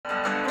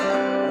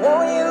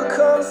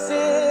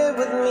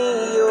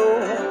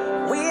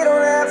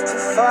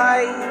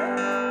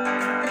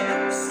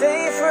fight.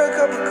 Stay for a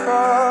cup of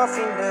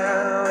coffee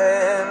now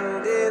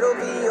and it'll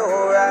be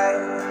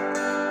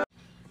alright.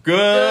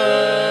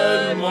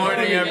 Good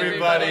morning,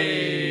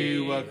 everybody.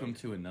 Welcome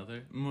to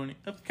another morning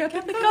of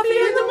Catholic Coffee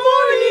in the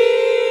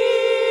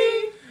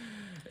Morning.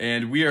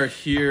 And we are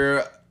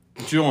here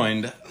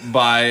joined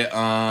by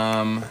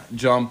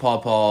John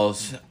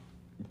Paul's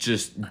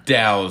just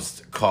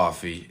doused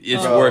coffee.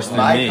 It's worse than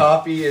my me.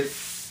 coffee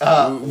is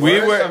I'm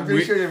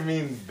pretty sure it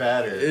means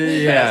better.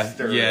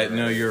 Yeah,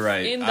 no, you're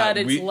right. In that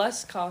it's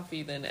less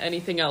coffee than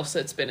anything else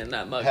that's been in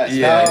that mug. No,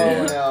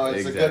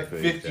 it's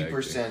Exactly, a good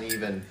 50%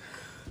 even.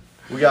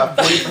 We got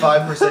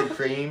 45%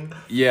 cream.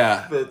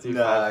 Yeah.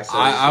 No, actually,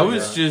 I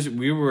was just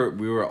we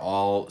were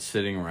all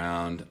sitting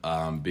around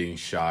being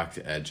shocked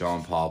at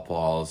John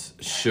Paul's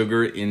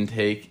sugar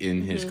intake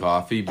in his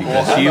coffee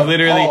because he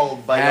literally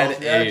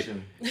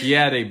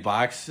had a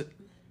box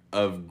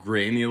of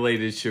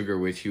granulated sugar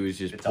which he was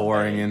just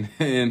pouring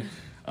in.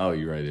 Oh,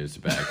 you're right, it's a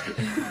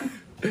bag.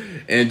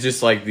 And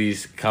just like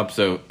these cups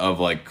of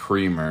like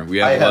creamer. We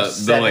have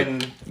the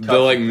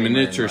like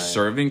miniature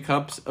serving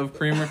cups of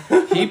creamer.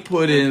 He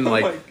put in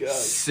like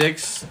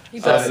six,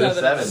 He put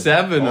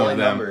seven of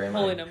them.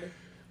 Holy number.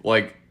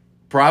 Like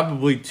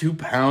probably 2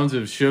 pounds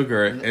of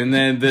sugar, and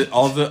then Then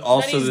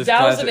he's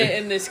dousing it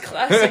in this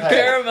classic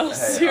caramel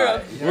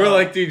syrup. We're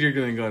like, dude, you're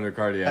gonna go under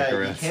cardiac You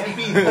arrest. can't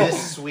be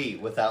this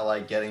sweet without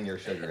like getting your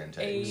sugar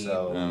intake.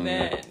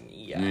 Amen.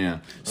 Yeah.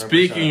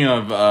 Speaking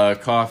of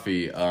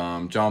coffee,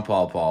 John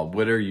Paul,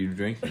 what are you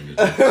drinking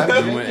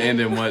today? And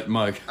in what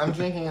mug? I'm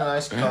drinking a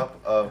nice cup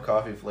of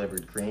coffee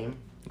flavored cream.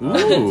 Ooh.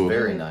 It's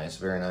very nice,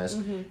 very nice.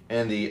 Mm-hmm.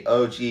 And the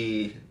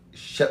OG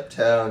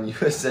Sheptown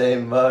USA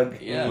mug.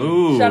 Yeah.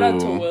 Ooh. Shout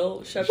out to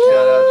Will. Shout out to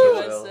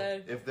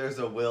USA. Will. If there's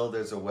a will,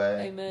 there's a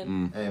way.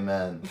 Amen.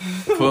 Amen.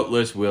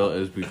 Footless Will,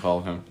 as we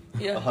call him.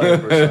 Yeah.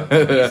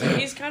 100%.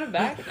 He's kind of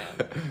back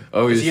now.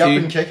 Oh, Is he up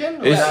and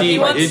kicking? Is He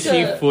wants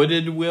he to-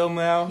 footed Will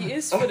now? He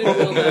is footed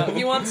Will now.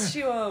 He wants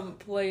to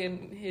play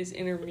in his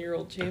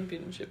intramural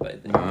championship, I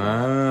think.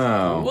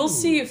 Wow. We'll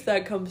see if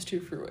that comes to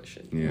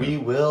fruition. Yeah. We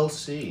will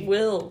see.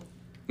 Will.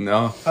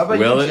 No. How about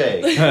Will you,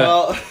 it? Jay?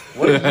 Well,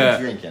 What are you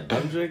drinking?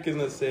 I'm drinking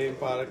the same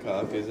pot of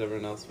coffee as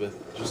everyone else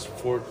with just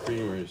 4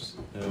 creamers.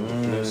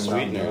 No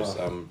sweeteners.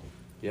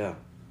 Yeah.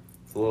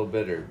 It's a little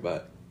bitter,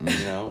 but, you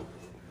know,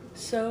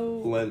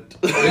 So. Lent.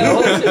 Yeah,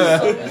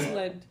 so is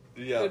Lent.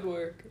 Yeah. Good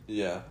work.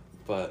 Yeah,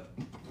 but,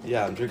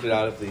 yeah, I'm drinking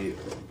out of the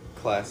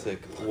classic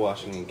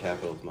Washington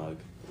Capitals mug.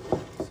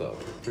 So,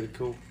 pretty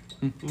cool.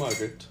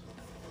 Margaret.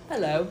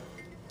 Hello.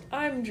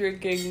 I'm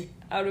drinking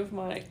out of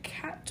my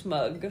cat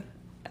mug,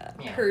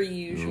 per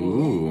usual.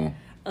 Ooh.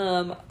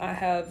 I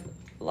have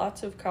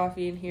lots of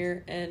coffee in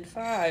here and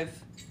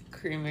 5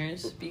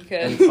 creamers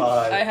because And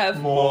 5 I have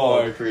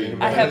more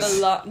creamers. I have a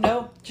lot.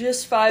 No,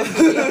 just 5.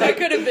 That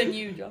could have been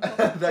you, John.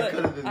 That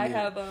could have been I me.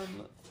 have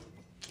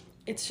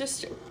It's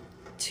just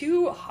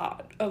too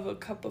hot of a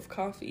cup of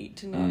coffee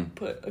to not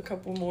put a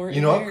couple more. You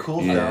in know there. what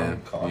cools Yeah,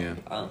 down coffee? yeah.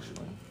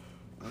 Actually,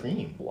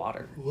 cream.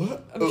 Water.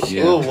 What?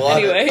 Yeah.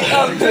 Anyway,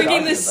 I'm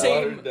drinking the Talking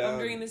same. about- I'm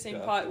drinking the same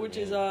pot, which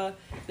is the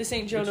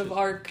St. Joan of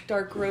Arc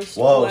dark roast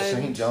Whoa, blend.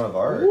 St. Joan of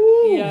Arc.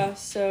 Yeah,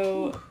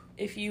 so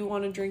if you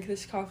want to drink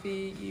this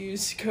coffee,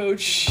 use code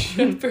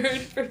Shepherd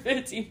for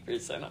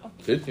 15% off.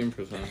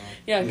 15% off.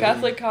 Yeah,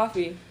 Catholic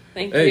coffee.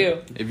 Thank Hey,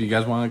 you. if you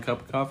guys want a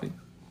cup of coffee,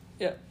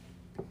 Yeah.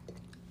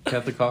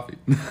 Catholic coffee.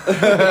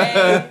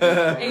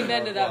 Hey,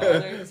 amen to that,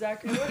 brother.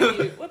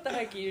 Zachary, what the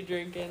heck are you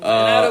drinking? And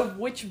out of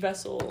which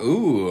vessel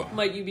Ooh.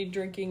 might you be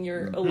drinking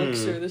your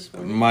elixir this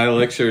morning? My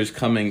elixir is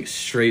coming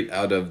straight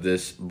out of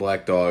this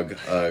Black Dog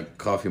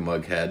coffee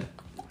mug head.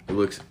 It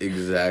looks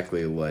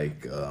exactly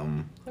like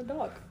A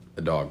dog.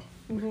 a dog.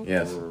 Mm-hmm.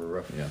 Yes.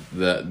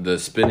 Yeah. The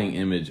spinning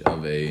image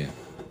of a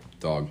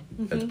dog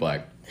that's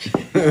black.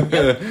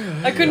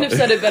 I couldn't have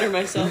said it better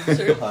myself,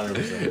 sir.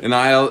 100%. And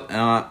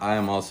I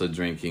am also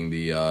drinking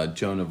the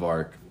Joan of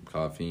Arc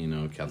coffee, you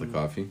know, Catholic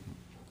coffee.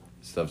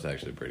 Stuff's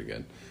actually pretty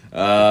good.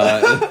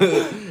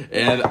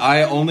 And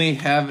I only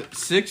have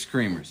 6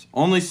 creamers.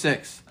 Only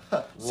 6.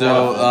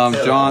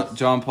 So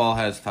John Paul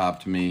has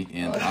topped me,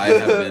 and I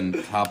have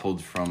been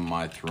toppled from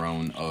my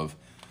throne of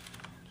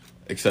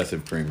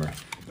excessive creamer.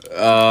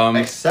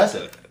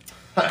 Excessive.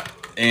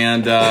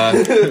 And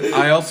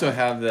I also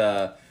have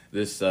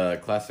this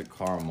classic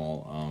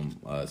caramel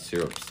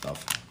syrup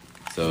stuff.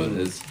 So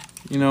it's,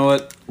 you know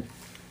what?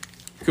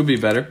 Could be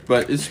better,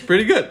 but it's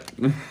pretty good.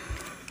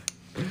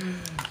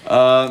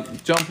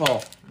 John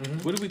Paul,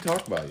 what did we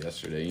talk about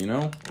yesterday, you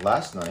know?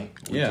 Last night,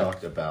 we Yeah.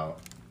 talked about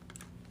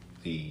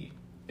the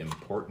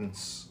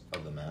importance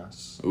of the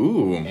Mass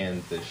Ooh.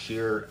 and the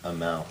sheer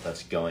amount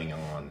that's going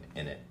on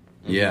in it.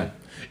 Yeah.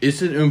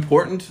 Is it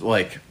important,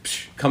 like,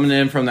 coming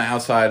in from the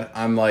outside,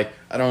 I'm like,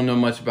 I don't know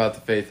much about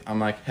the faith. I'm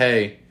like,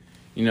 hey,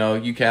 you know,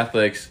 you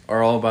Catholics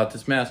are all about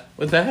this Mass.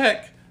 What the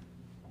heck?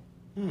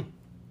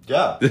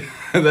 Yeah.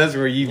 That's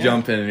where you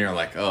jump in and you're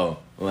like, oh,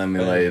 let me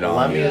lay it on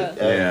Let you. me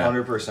Yeah.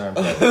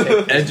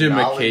 100%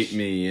 Educate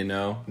me, you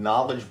know?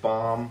 Knowledge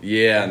bomb.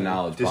 Yeah,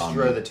 knowledge bomb.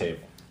 Destroy the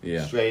table.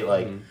 Yeah. Straight,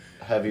 like,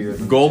 heavier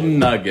than Golden the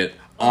nugget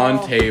on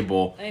Oh,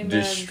 table, amen.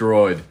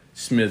 destroyed,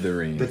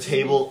 smithereens. The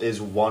table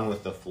is one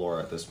with the floor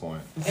at this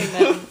point.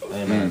 Amen.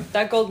 Amen.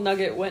 That gold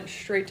nugget went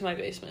straight to my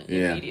basement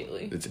Yeah.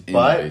 immediately. It's in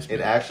But the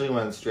basement. it actually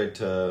went straight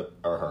to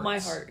our hearts. My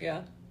heart,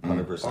 yeah.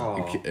 100%.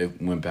 Oh.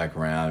 It went back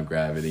around,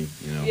 gravity,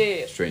 you know,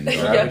 Yeah. straight in the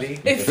Yeah. heart. Gravity?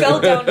 It fell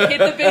down, hit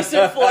the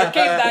basement floor,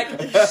 came back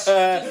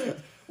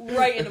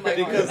right into my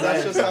Because heart.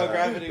 that's just how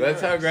gravity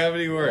works. That's how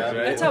gravity works, Gravity.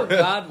 right? That's how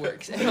God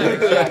works. Am I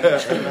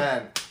right?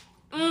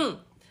 Amen.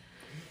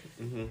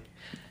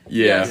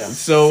 Yeah. Yes.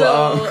 So,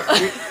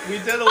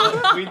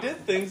 we did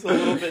things a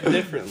little bit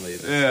differently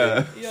this yeah.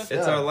 week. Yeah.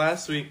 It's our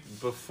last week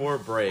before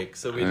break,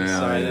 so we Yeah,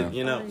 decided,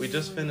 yeah. we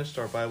just finished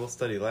our Bible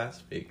study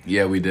last week.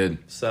 Yeah, we did.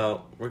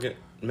 So we're gonna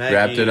Maggie,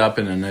 Wrapped it up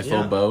in a nice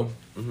little Yeah. bow.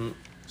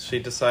 She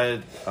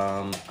decided,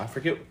 I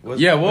forget. What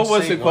was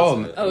which it saint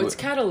called? it? Oh, it's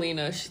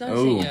Catalina. She's not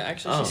Oh. seen yet,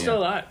 actually. She's Oh. still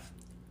alive.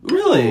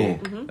 Really?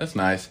 That's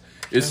nice.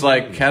 It's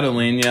like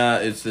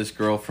Catalina. It's this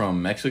girl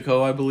from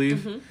Mexico, I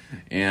believe,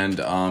 and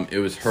it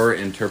was her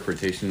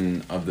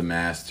interpretation of the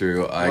mass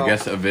through, I Well,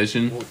 guess, a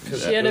vision. Well,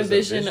 'cause She had it a was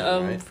vision,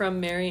 right? from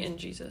Mary and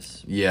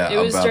Jesus. Yeah, It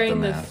was about during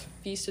the the mass.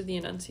 Feast of the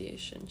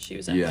Annunciation. She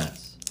was at Yeah.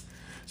 Mass.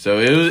 So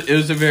it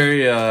was a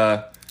very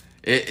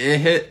it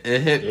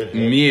hit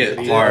me It at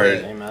did.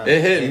 hard. Amen.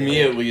 It hit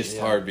me at least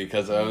Yeah. hard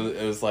because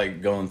it was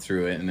like going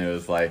through it, and it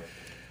was like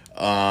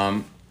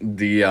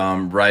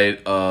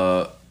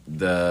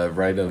the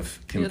rite of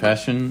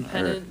confession or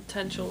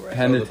Penitential right.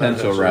 penitential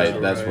penitential rite.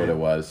 rite. That's what it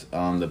was.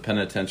 The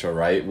penitential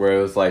rite, where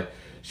it was like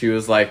she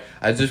was like,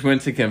 I just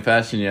went to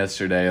confession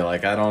yesterday.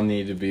 Like I don't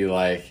need to be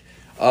like,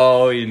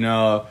 oh,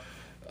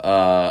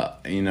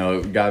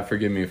 God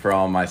forgive me for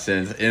all my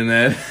sins, and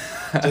then.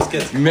 Just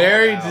gets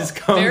Mary called out. just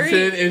comes Mary-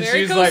 in and Mary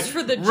she's goes like,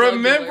 for the jugular.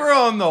 remember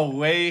on the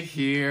way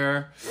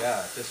here,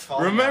 Yeah, just call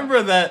him remember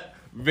out. that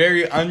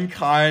very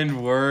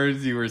unkind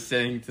words you were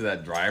saying to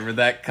that driver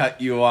that cut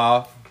you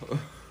off?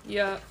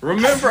 Yeah.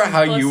 Remember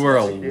how you Bless were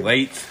her.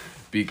 late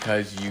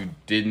because you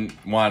didn't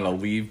want to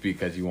leave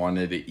because you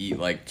wanted to eat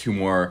like 2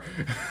 more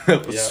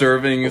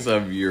servings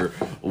of your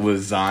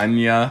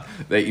lasagna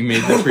that you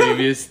made the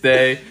previous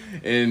day?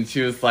 And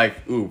she was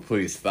like, ooh,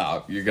 please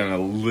stop. You're going to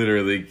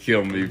literally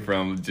kill me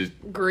from just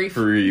Grief.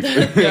 grief.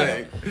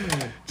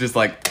 Just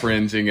like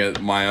cringing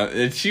at my own.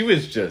 And she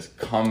was just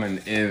coming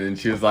in and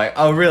she was like,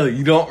 oh, really?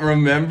 You don't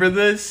remember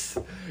this?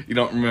 You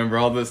don't remember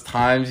all those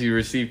times you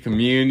received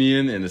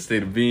communion in a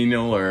state of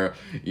venial or,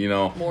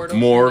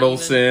 mortal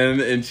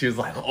sin? And she was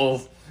like,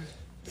 oh,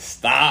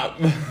 stop.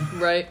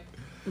 Right.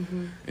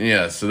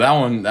 Yeah, so that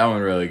one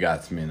really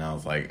got to me, and I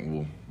was like,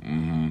 well,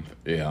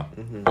 yeah,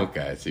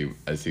 okay, I see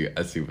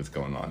what's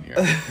going on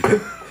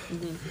here.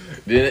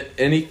 Did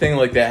anything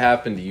like that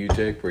happen to you,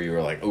 Jake, where you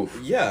were like, oof?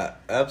 Yeah,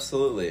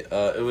 absolutely.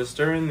 It was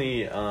during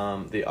the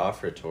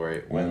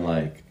offertory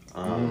when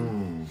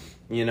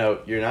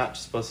you're not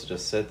supposed to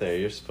just sit there.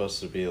 You're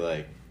supposed to be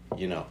like,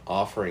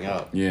 offering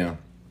up Yeah,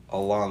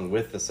 along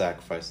with the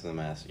sacrifice of the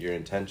mass your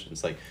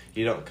intentions. Like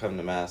you don't come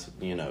to mass,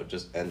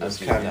 just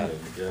Empty kind handed,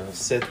 of yeah.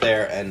 sit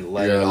there and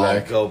let Yeah, it all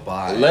like, go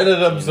by. let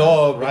it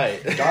absorb.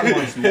 Right. God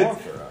wants more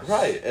for us.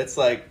 Right. It's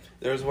like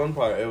there was one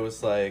part. It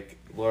was like,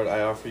 Lord,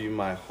 I offer you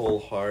my whole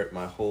heart,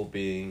 my whole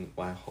being,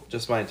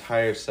 just my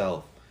entire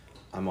self.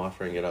 I'm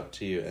offering it up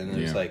to you, and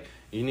it's Yeah. like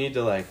you need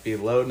to like be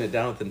loading it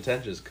down with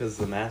intentions because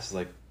the mass is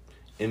like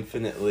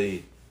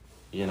infinitely,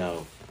 I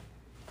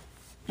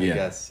Yeah.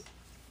 guess,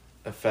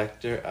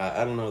 effector.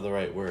 I don't know the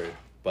right word,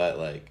 but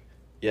like,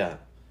 yeah,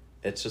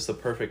 it's just the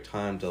perfect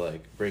time to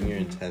like bring your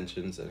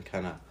intentions and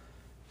kind of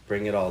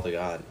bring it all to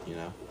God.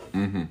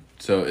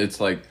 So it's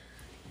like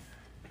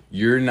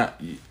you're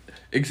not.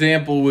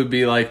 Example would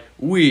be like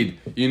weed.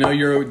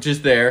 You're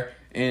just there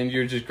and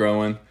you're just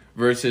growing.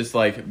 Versus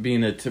like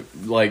being a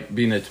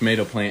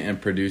tomato plant and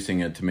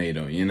producing a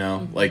tomato.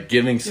 Like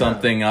giving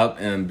something up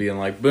and being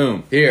like,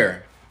 boom,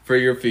 here for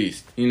your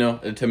feast.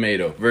 A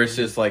tomato.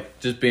 Versus like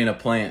just being a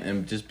plant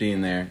and just being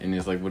there and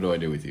he's like, what do I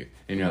do with you?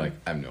 And you're like,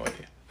 I have no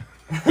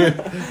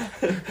idea.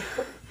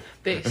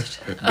 Based.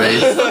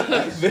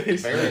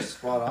 Very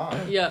spot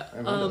on. Yeah. I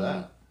remember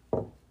that.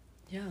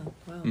 Yeah.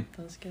 Wow.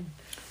 That was good.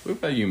 What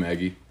about you,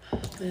 Maggie?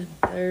 Man,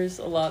 there's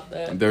a lot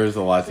that. There's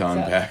a lot to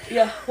unpack.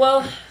 Yeah.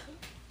 Well,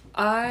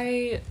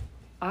 I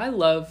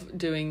love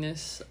doing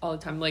this all the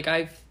time. Like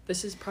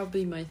this is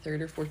probably my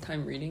 3rd or 4th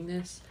time reading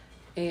this,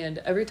 and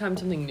every time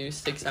something new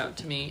sticks out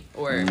to me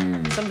or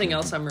something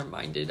else I'm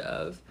reminded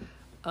of,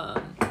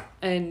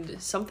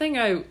 and something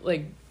I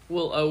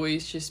will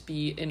always just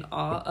be in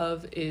awe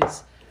of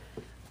is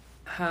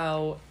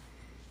how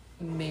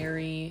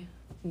Mary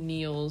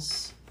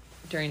kneels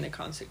during the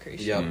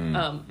consecration.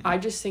 Yep. I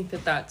just think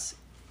that that's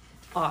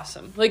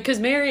awesome. Because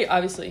Mary,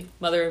 obviously,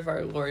 mother of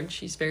our Lord,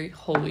 she's a very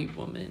holy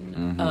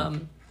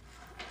woman.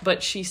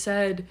 But she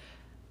said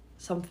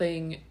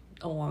something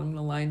along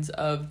the lines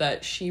of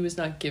that she was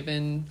not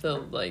given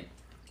the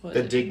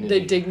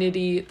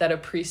dignity that a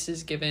priest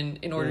is given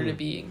in order to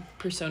be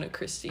persona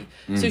Christi.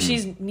 So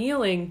she's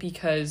kneeling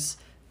because,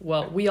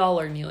 well, we all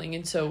are kneeling,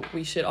 and so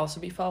we should also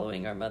be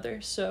following our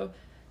mother. So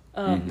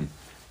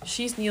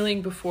she's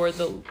kneeling before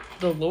the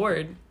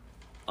Lord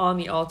on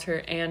the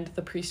altar and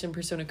the priest in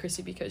persona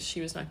Christi, because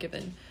she was not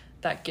given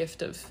that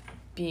gift of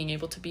being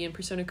able to be in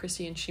persona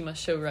Christi, and she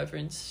must show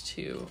reverence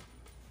to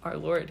our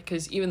Lord,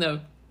 because even though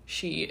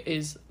she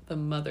is the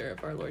mother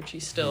of our Lord, she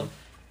still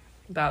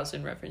bows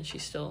in reverence, she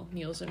still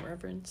kneels in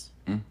reverence.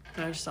 And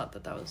I just thought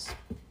that was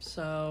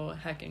so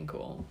heckin'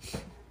 cool.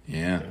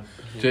 Yeah.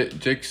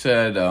 Jake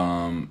said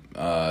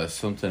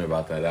something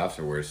about that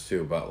afterwards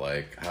too, about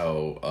like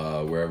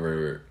how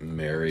wherever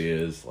Mary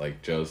is,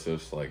 like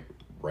Joseph's like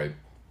right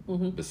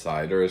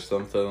beside her or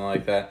something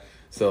like that.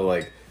 So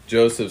like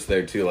Joseph's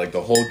there too, like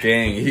the whole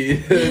gang.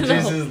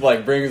 Jesus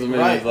like brings them in.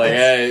 Right. He's like,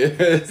 hey,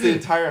 it's the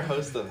entire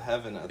host of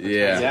heaven at the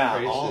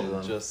consecration, all of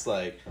them. just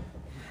like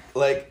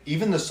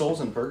even the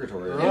souls in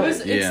purgatory. Right.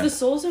 It's the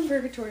souls in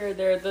purgatory are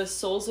there. The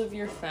souls of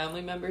your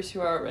family members who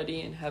are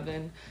already in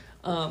heaven.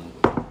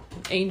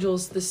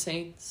 Angels, the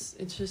saints.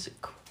 It's just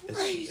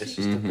crazy. It's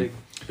just a big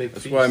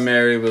That's feast. why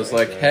Mary was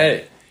like,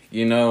 hey,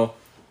 during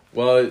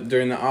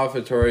the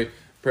offertory,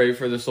 pray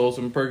for the souls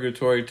in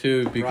purgatory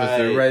too, because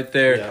they're right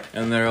there. Yeah.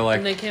 And they're like,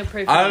 and they can't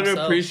pray for I themselves.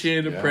 would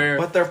appreciate a prayer.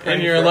 But they're praying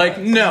and you're for like, us.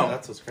 no.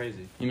 That's what's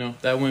crazy.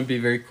 That wouldn't be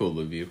very cool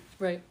of you.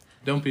 Right.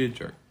 Don't be a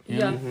jerk.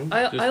 Yeah.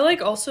 I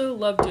like also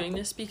love doing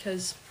this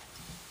because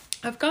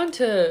I've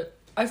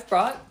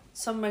brought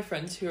some of my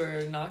friends who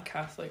are not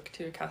Catholic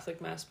to a Catholic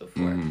mass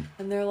before,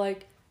 and they're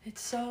like,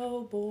 it's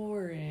so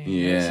boring.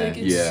 Yeah,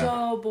 it's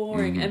so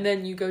boring. And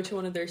then you go to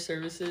one of their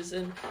services,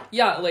 and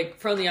like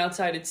from the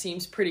outside, it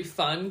seems pretty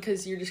fun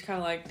because you're just kind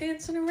of like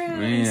dancing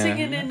around and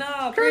singing and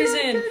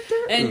praising,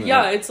 and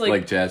it's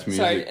like jazz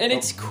music. Sorry, and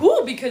it's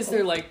cool because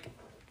they're like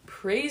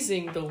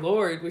praising the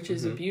Lord, which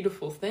is a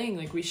beautiful thing.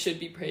 Like we should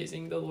be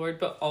praising the Lord,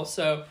 but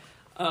also,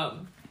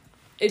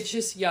 it's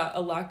just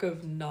a lack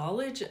of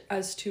knowledge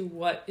as to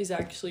what is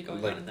actually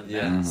going on in the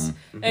mass,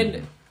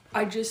 and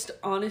I just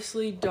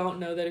honestly don't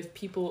know that if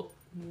people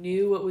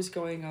knew what was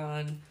going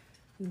on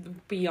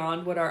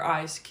beyond what our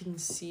eyes can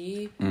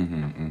see,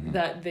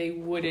 that they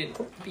wouldn't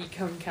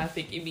become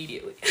Catholic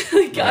immediately.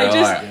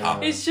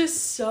 It's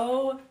just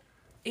so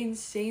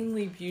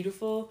insanely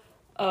beautiful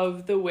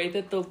of the way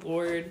that the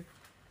Lord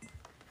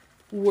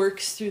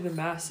works through the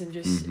mass and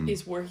just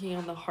is working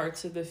on the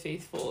hearts of the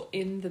faithful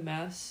in the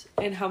mass,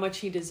 and how much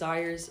he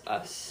desires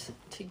us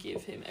to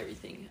give him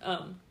everything.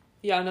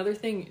 Another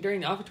thing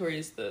during the offertory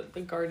is the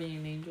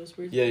guardian angels.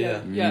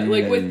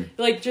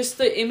 Like just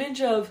the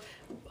image of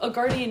a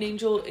guardian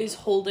angel is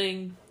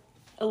holding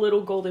a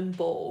little golden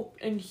bowl,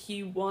 and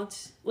he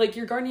wants, like,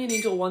 your guardian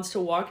angel wants to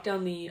walk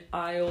down the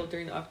aisle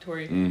during the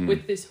offertory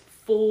with this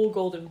full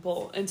golden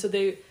bowl. And so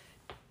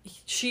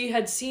she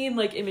had seen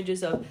like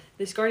images of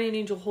this guardian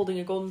angel holding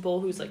a golden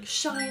bowl who's like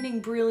shining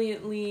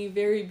brilliantly,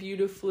 very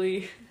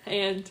beautifully,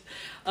 and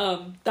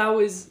that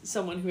was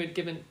someone who had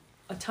given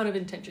a ton of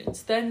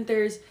intentions. Then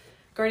there's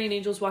guardian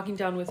angels walking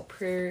down with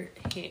prayer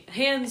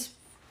hands.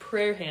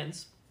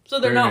 So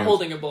they're not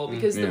holding a bowl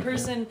because the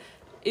person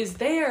is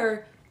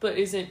there but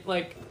isn't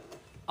like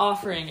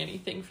offering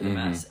anything for the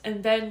mass.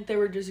 And then there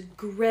were just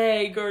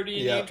gray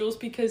guardian angels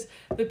because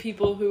the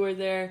people who were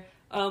there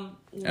out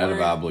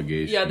of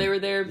obligation. Yeah, they were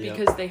there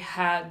because they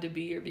had to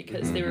be, or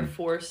because they were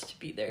forced to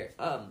be there.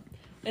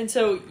 And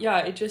so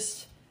it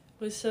just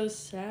was so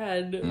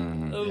sad.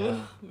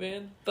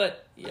 Man.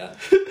 But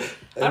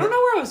I don't know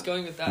where I was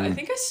going with that. I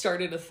think I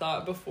started a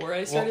thought before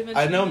I started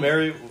mentioning I know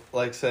Mary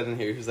said in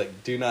here, he's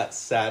like, do not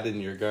sadden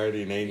your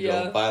guardian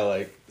angel by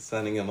like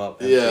sending him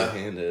up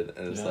empty-handed.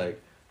 And it's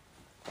like,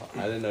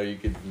 I didn't know you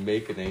could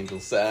make an angel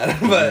sad,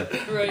 but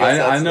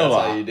I know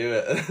that's how you do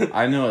it.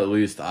 I know at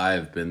least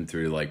I've been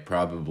through like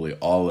probably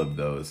all of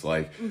those.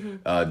 Like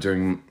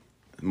during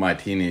my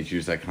teenage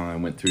years, I kind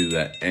of went through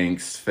that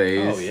angst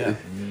phase. Oh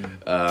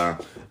yeah.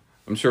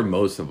 I'm sure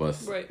most of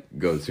us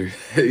go through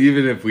that,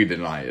 even if we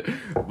deny it.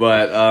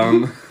 But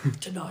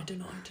deny.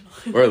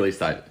 Or at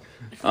least I did.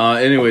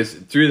 Anyways,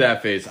 through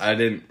that phase, I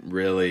didn't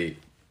really,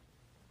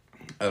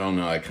 I don't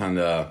know, I kind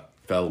of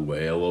fell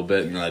away a little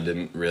bit, and I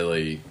didn't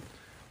really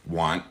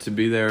want to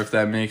be there, if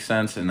that makes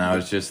sense. And I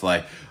was just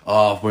like,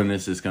 oh, when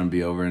is this going to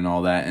be over and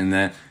all that. And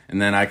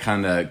then I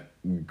kind of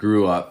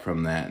grew up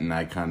from that, and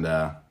I kind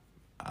of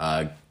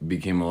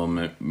became a little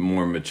bit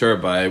more mature,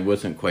 but I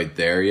wasn't quite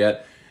there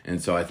yet. And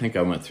so I think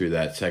I went through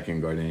that second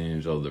guardian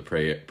angel of the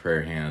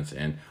prayer hands,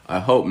 and I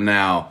hope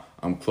now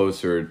I'm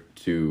closer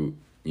to,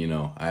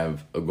 I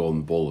have a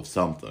golden bowl of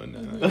something.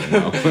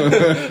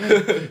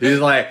 He's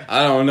like,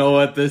 I don't know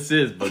what this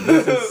is, but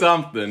this is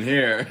something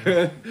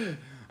here.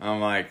 I'm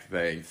like,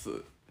 thanks.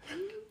 I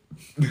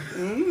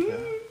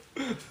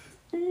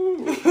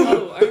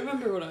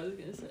remember what I was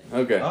going to say.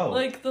 Okay.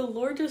 Like, the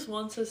Lord just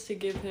wants us to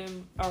give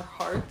him our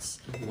hearts,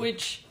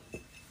 which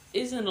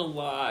isn't a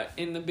lot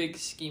in the big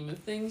scheme of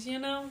things,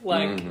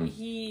 Like,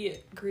 he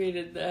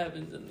created the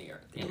heavens and the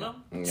earth, Yeah.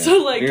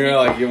 So, like... You're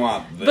like, you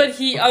want this. But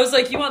I was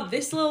like, you want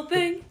this little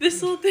thing?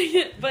 This little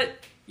thing? But,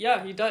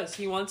 yeah, he does.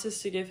 He wants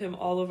us to give him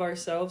all of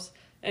ourselves.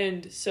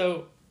 And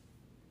so,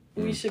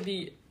 we should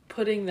be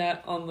putting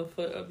that on the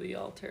foot of the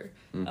altar.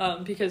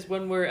 Because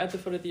when we're at the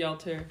foot of the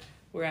altar,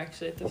 we're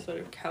actually at the foot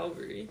of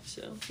Calvary.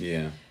 So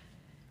Yeah.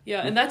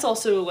 yeah, and that's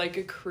also like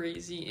a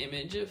crazy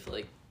image of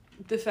like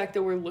the fact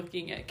that we're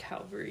looking at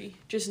Calvary,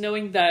 just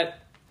knowing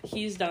that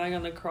he's dying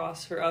on the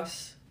cross for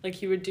us. Like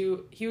he would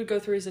go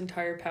through his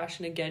entire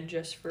passion again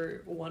just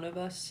for one of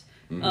us.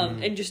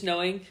 And just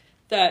knowing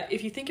that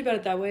if you think about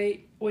it that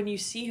way, when you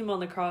see him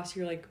on the cross,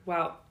 you're like,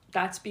 wow,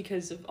 that's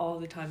because of all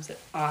the times that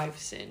I've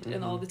sinned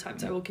and all the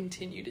times I will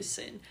continue to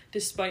sin,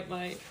 despite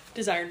my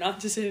desire not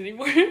to sin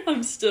anymore.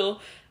 I'm still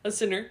a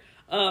sinner.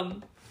 Yeah,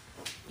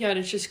 and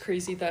it's just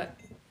crazy that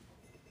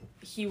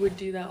he would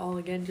do that all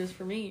again just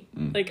for me.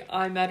 Like,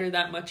 I matter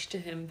that much to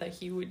him that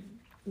he would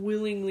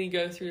willingly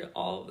go through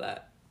all of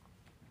that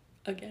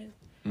again,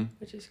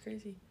 which is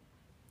crazy.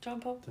 John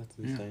Paul? That's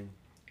insane.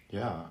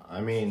 Yeah,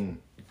 I mean,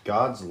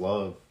 God's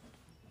love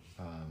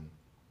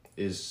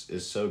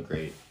is so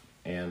great.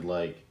 And,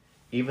 like,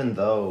 even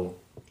though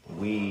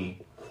we're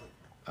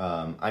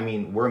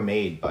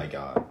made by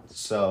God.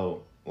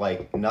 So,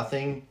 like,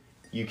 nothing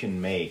you can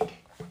make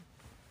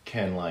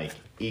can, like,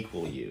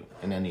 equal you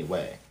in any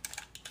way.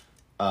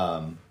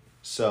 But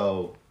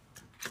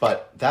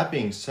that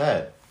being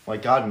said,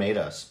 like, God made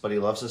us, but he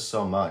loves us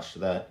so much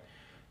that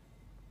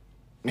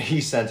he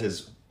sent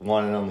his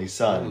one and only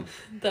son.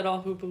 That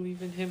all who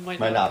believe in him might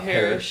not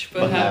perish, but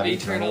but have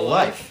eternal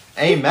life.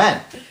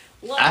 Amen.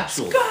 Let's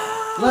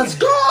go! Let's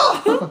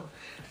go!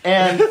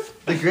 And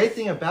the great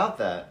thing about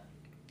that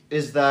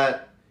is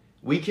that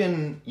we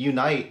can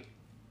unite,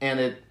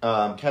 and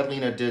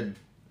Catalina did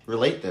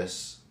relate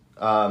this,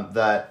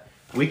 that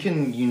we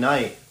can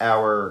unite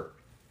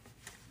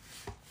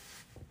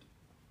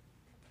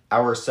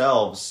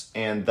ourselves,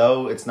 and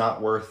though it's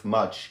not worth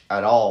much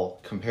at all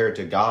compared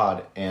to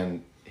God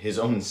and his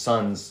own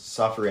son's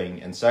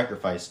suffering and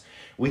sacrifice,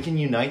 we can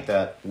unite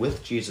that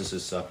with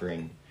Jesus'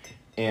 suffering,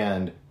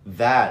 and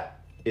that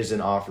is an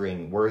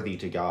offering worthy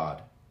to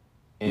God.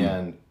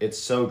 And it's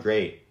so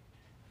great.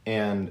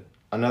 And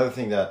another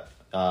thing that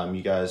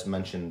you guys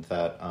mentioned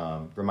that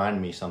reminded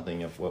me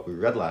something of what we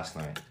read last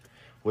night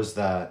was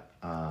that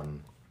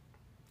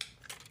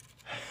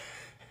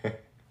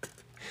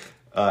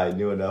I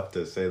knew enough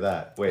to say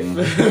that. Wait.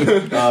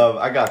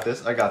 I got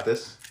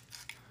this.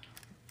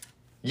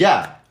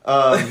 Yeah.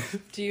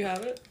 Do you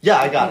have it? Yeah,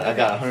 I got it.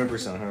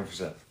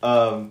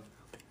 100%.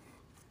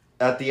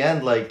 At the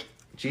end, like,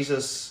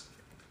 Jesus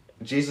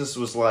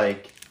was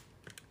like,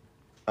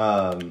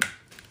 What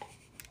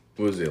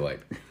was he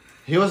like?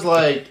 He was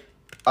like,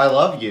 I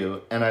love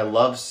you, and I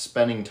love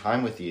spending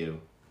time with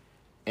you.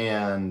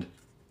 And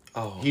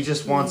he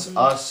just wants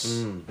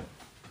us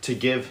to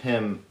give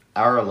him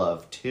our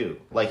love too.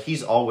 Like,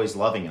 he's always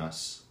loving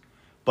us,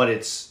 but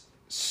it's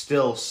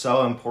still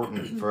so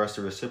important for us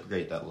to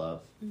reciprocate that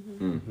love.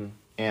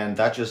 And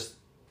that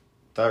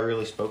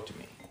really spoke to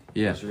me.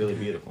 Yeah. It's really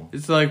beautiful.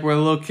 It's like we're a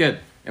little kid,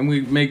 and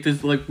we make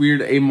this like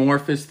weird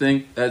amorphous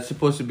thing that's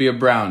supposed to be a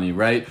brownie,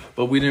 right?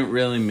 But we didn't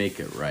really make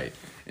it right,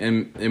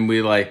 and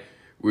we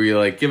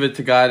give it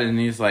to God, and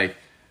he's like,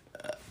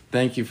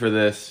 "Thank you for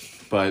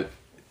this," but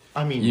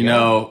I mean, you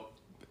know,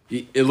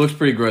 it looks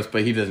pretty gross,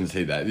 but he doesn't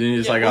say that. And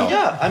he's like, "Oh,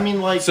 yeah." I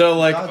mean, like, so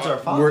like God's our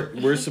Father.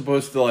 we're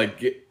supposed to like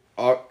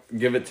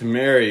give it to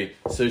Mary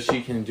so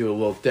she can do a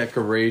little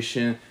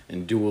decoration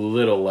and do a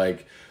little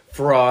like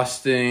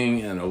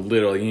frosting and a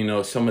little, you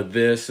know, some of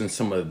this and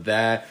some of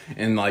that,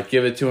 and like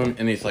give it to him,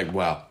 and he's like,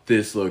 wow,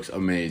 this looks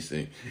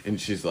amazing.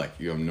 And she's like,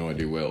 you have no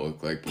idea what it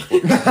looked like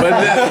before.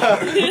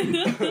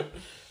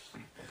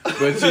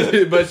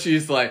 but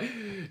she's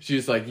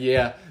like,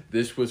 yeah,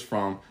 this was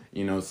from,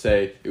 you know,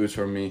 say it was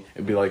from me,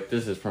 it'd be like,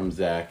 this is from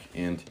Zach,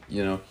 and,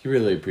 you know, he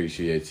really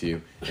appreciates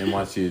you and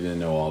wants you to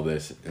know all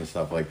this and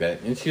stuff like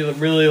that. And she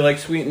really like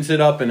sweetens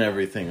it up and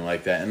everything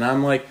like that, and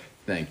I'm like,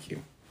 thank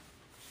you.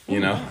 You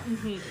know?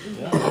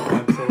 Yeah,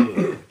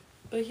 absolutely.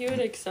 But he would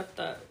accept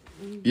that.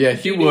 Yeah,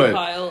 he would.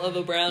 Pile of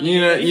a brownie.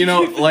 You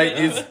know, like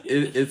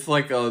it's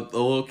like a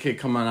little kid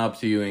coming up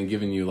to you and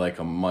giving you like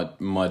a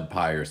mud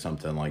pie or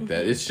something like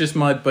that. It's just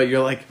mud, but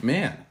you're like,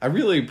 man, I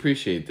really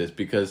appreciate this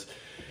because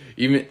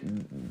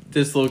even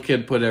this little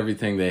kid put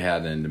everything they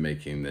had into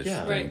making this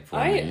thing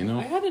for me. You know,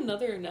 I had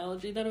another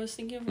analogy that I was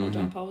thinking of when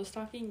John Paul was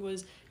talking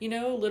was, you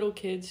know, little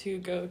kids who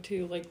go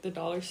to like the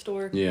dollar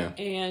store,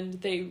 and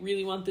they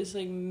really want this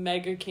like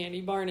mega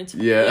candy bar, and it's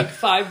like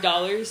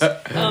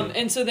 $5,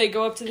 and so they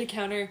go up to the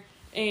counter,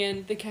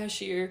 and the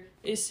cashier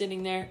is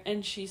sitting there,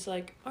 and she's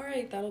like, all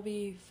right, that'll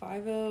be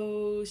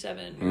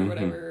 $5.07 or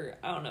whatever.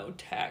 I don't know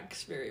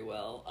tax very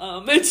well.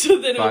 And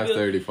so then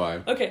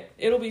 $5.35. Okay,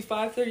 it'll be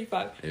 $5.35,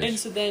 Yes. and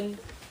so then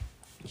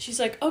she's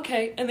like,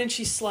 okay, and then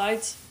she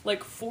slides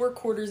like 4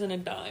 quarters and a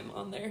dime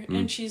on there,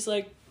 and she's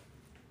like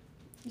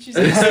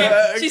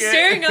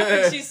staring up,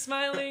 and she's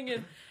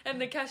smiling, and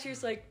the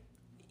cashier's like,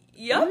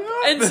 yep,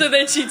 and so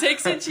then she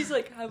takes it, and she's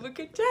like, have a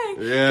good day,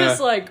 because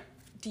like,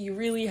 do you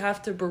really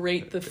have to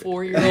berate the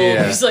 4-year-old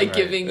who's like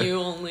giving you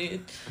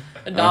only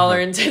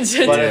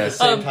 $1.10? But at the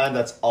same time,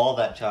 that's all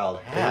that child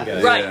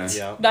has. Right.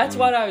 Yeah. That's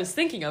what I was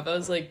thinking of. I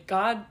was like,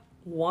 God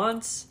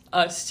wants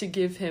us to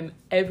give him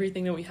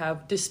everything that we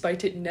have,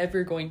 despite it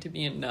never going to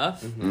be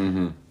enough.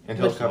 And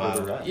he'll cover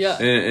the rest.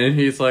 Yeah. And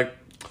he's like,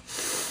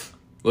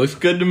 looks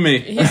good to me.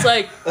 He's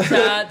like,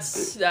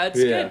 that's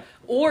good.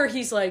 Or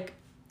he's like,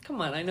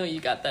 come on, I know you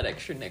got that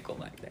extra nickel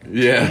back there.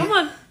 Yeah. Come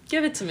on,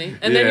 give it to me.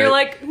 And then you're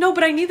like, no,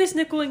 but I need this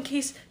nickel in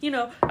case,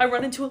 I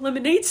run into a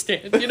lemonade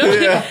stand,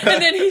 Yeah.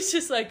 And then he's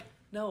just like,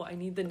 no, I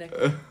need the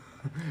nickel.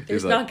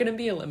 There's not going to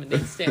be a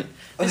lemonade stand.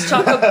 This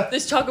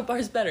chocolate bar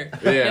is better,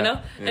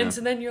 Yeah. And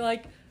so then you're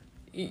like,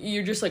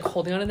 you're just like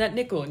holding on to that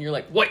nickel, and you're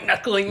like white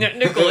knuckling that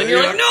nickel, and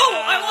you're like, no,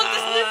 I want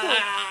this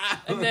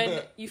nickel. And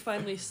then you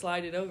finally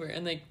slide it over,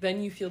 and like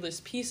then you feel this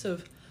piece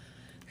of,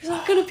 there's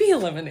not going to be a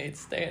lemonade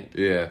stand.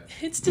 Yeah.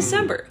 It's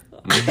December,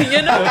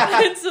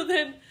 And so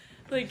then,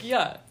 like,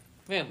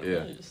 man, we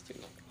really just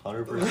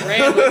 100%.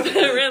 ran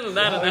with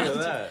that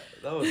analogy.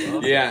 That was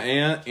awesome.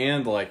 Yeah,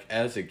 and like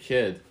as a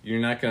kid, you're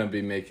not gonna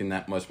be making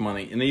that much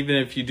money, and even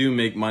if you do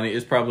make money,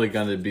 it's probably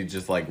gonna be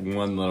just like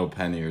one little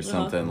penny or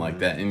something like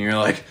that, and you're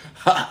like,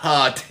 ha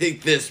ha,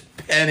 take this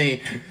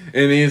penny,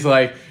 and he's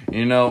like,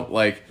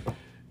 like,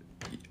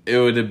 it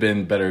would have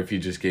been better if you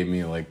just gave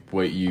me like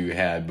what you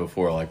had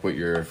before, like what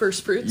your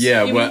first fruits.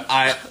 Yeah, what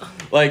I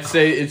like.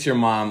 Say it's your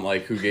mom,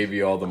 like who gave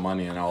you all the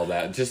money and all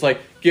that. Just like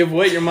give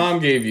what your mom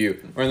gave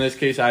you, or in this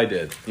case, I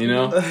did.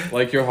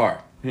 Like your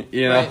heart.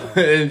 Right.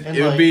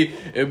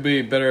 It would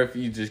be better if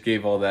you just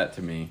gave all that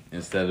to me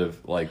instead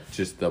of like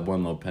just the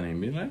one little penny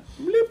and be like,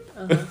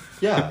 bloop.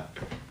 Yeah,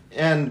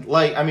 and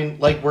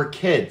like we're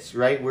kids,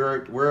 right?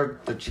 We're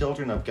the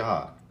children of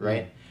God,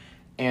 right?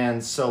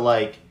 And so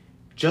like,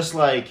 just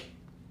like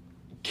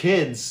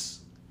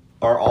kids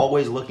are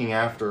always looking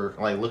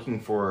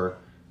for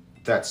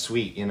that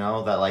sweet,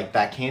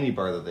 that candy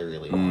bar that they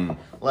really want.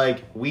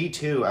 Like we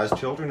too, as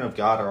children of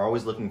God, are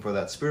always looking for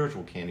that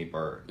spiritual candy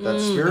bar, that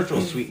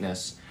spiritual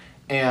sweetness.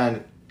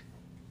 And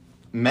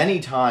many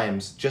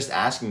times just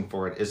asking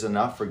for it is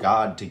enough for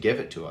God to give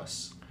it to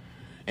us.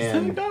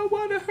 And I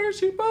want a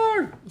Hershey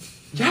bar.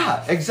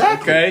 Yeah,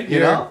 exactly. Okay,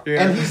 Yeah.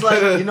 And he's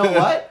like, you know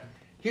what?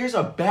 Here's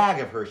a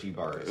bag of Hershey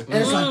bars. And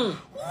it's like,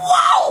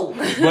 wow!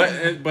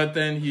 But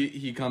then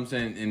he comes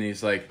in and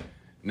he's like,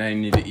 now you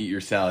need to eat your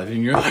salad.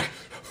 And you're like,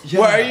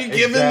 why are you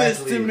giving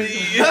this to me?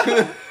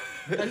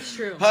 That's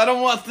true. I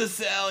don't want the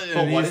salad.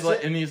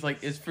 But And he's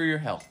like, it's for your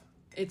health.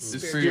 It's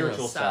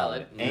spiritual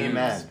salad.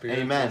 Amen.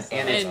 Spiritual Amen.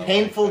 salad. And it's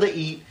painful to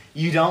eat.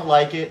 You don't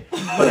like it,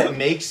 but it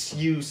makes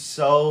you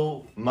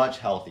so much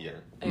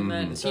healthier.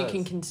 Amen. So you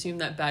can consume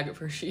that bag of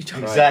Hershey.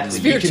 Exactly.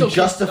 Spiritual You can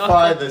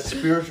justify chocolate. the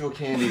spiritual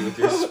candy with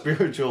your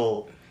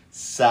spiritual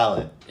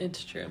salad.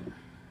 It's true.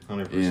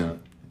 100%. Yeah.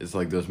 It's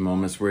like those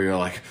moments where you're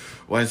like,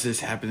 why is this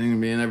happening to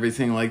me and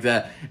everything like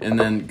that? And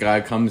then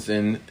God comes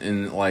in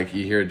and like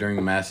you hear it during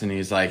the mass and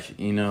he's like,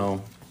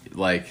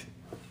 like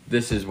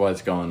this is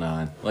what's going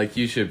on. Like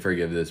you should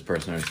forgive this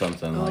person or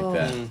something like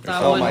that.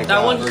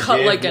 That one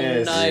cut like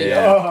a knife.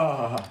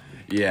 Yeah.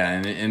 Yeah,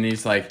 and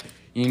he's like,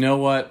 you know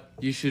what?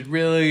 You should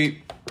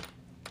really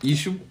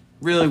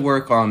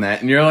work on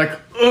that. And you're like,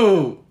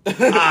 ooh.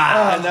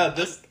 I know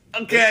this.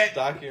 Okay. This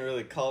document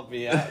really called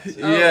me out. Too.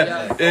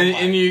 Yeah, Like,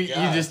 and you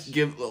just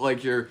give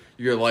like your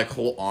like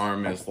whole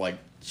arm is like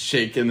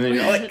shaking, and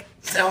you're like,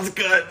 sounds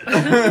good.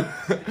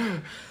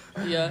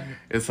 Yeah.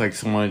 It's like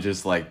someone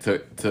just like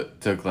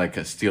took like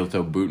a steel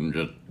toe boot and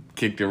just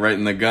kicked it right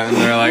in the gut, and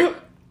they're like,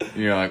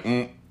 you're like,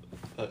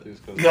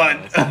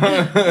 God.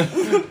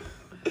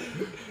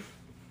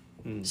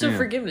 So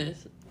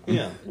forgiveness.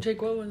 Yeah.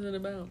 Jake, what was it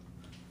about?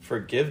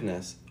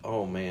 Forgiveness.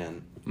 Oh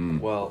man.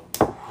 Well,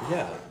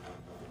 yeah.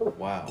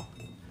 Wow.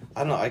 I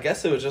don't know. I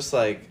guess it was just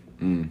like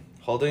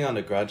holding on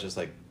to grudges.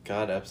 Like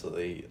God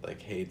absolutely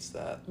like hates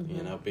that,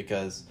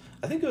 because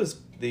I think it was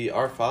the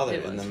Our Father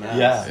in the Mass.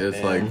 Yeah.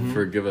 it's like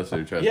forgive us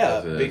our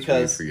trespasses, because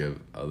as we forgive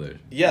others.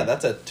 Yeah,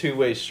 that's a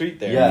two-way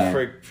street there. Yeah.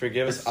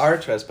 Forgive us our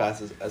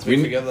trespasses as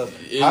we forgive them.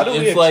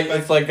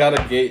 It's like got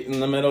a gate in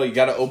the middle. You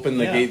got to open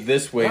the gate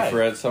this way Right.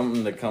 for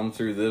something to come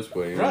through this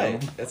way. You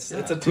Right. know? It's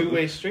a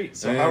two-way street.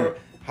 So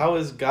how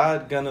is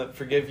God gonna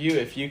forgive you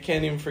if you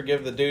can't even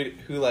forgive the dude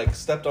who like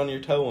stepped on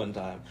your toe one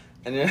time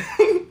and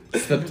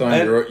Stepped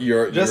on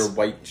your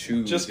white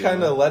shoes. just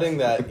kind of letting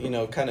that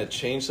kind of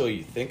change the way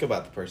you think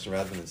about the person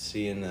rather than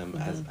seeing them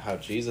as how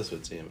Jesus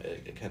would see them.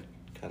 It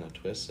kind of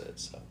twists it.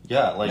 So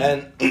Yeah, like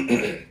and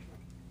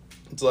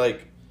it's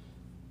like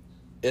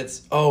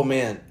oh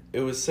man. It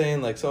was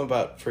saying like something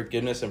about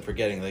forgiveness and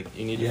forgetting. Like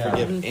you need to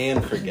forgive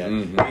and forget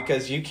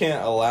because you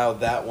can't allow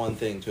that one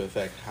thing to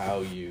affect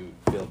how you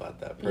feel about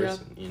that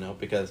person.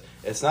 Because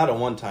it's not a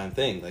one-time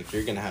thing. Like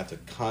you're gonna have to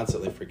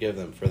constantly forgive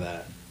them for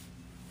that.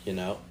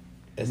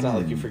 It's not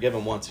like you forgive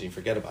them once and you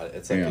forget about it.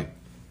 It's like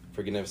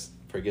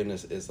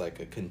forgiveness is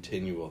like a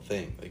continual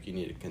thing. Like you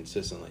need to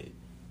consistently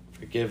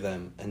forgive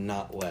them and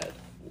not let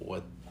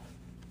what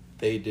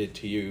they did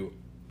to you,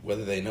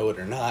 whether they know it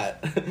or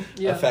not,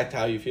 affect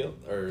how you feel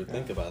or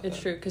think about It's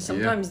them. true, because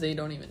sometimes they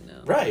don't even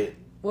know. Right.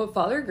 What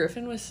Father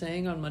Griffin was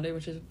saying on Monday,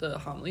 which is the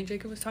homily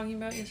Jacob was talking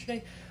about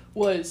yesterday,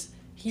 was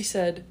he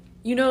said,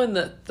 you know, in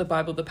the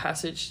Bible, the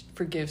passage,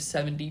 forgive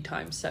 70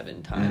 times,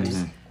 7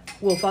 times.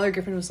 Well, Father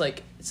Griffin was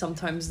like,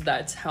 sometimes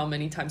that's how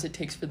many times it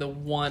takes for the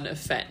one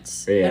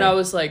offense. Yeah. And I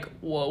was like,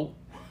 whoa,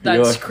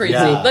 that's crazy.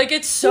 Yeah. Like,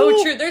 it's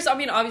so true.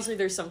 Obviously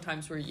there's some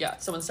times where,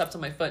 someone steps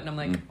on my foot and I'm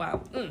like,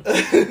 wow,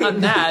 I'm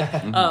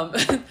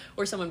mad.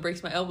 Or someone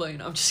breaks my elbow,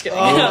 I'm just kidding.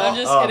 I'm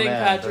just kidding,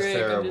 man, Patrick.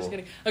 I'm just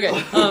kidding.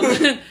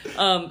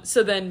 Okay.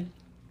 So then,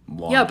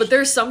 Launch. but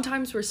there's some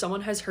times where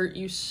someone has hurt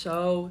you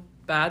so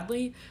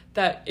badly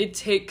that it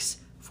takes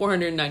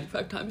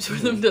 495 times for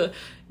them to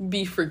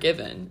be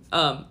forgiven.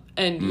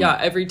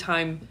 Every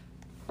time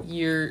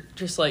you're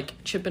just like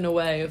chipping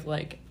away of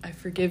like, I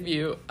forgive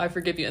you,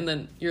 and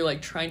then you're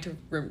like trying to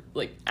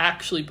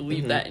actually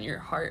believe that in your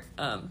heart,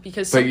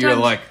 because sometimes, but you're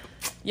like,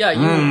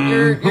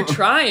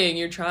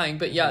 you're trying,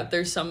 but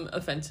there's some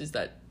offenses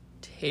that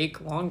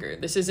take longer.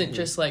 This isn't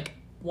just like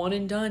one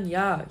and done.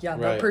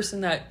 That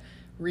person that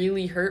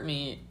really hurt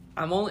me,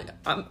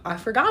 I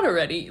forgot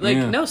already.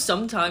 No,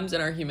 sometimes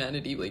in our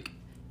humanity, like,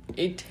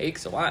 it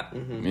takes a while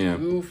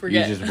to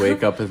forget. You just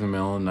wake up in the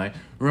middle of the night.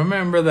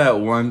 Remember that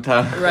one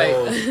time?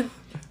 Right.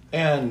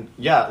 And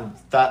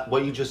that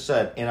what you just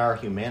said, in our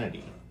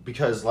humanity,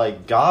 because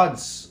like God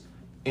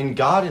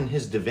in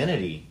his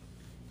divinity,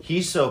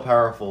 he's so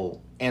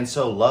powerful and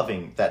so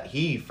loving that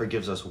he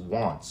forgives us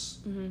once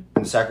in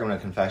the sacrament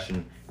of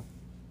confession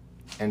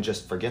and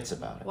just forgets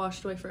about it.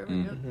 Washed away forever.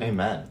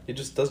 Amen. He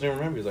just doesn't even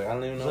remember. He's like, I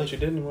don't even know what you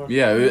did anymore.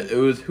 Yeah, it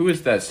was, who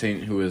was that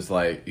saint who was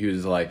like,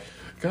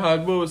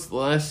 God, what was the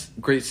last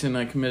great sin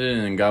I committed?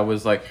 And God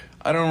was like,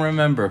 I don't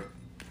remember.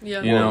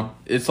 Yeah. You know,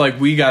 it's like,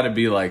 we got to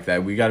be like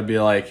that. We got to be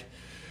like,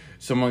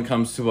 someone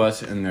comes to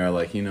us and they're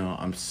like,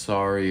 I'm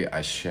sorry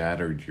I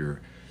shattered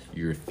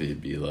your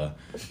fibula.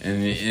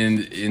 And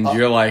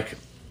you're like,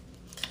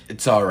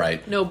 it's all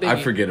right. No biggie.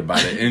 I forget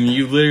about it. And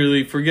you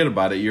literally forget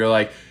about it. You're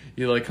like,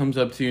 he like comes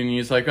up to you and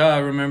he's like, I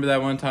remember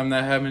that one time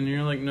that happened. And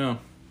you're like, no,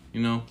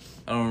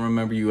 I don't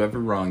remember you ever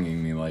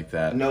wronging me like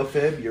that. No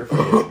fib, you're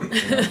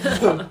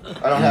forgiven.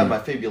 I don't have my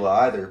fibula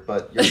either,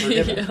 but you're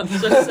forgiven.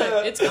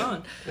 It's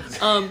gone.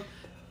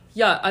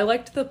 I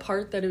liked the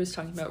part that it was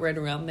talking about right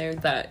around there,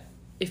 that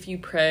if you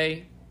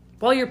pray,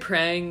 while you're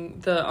praying,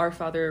 the Our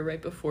Father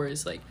right before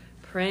is like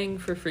praying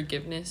for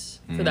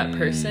forgiveness for that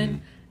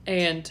person.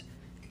 And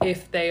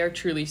if they are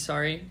truly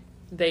sorry,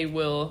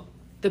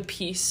 the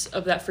peace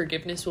of that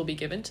forgiveness will be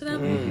given to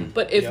them.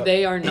 But if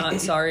they are not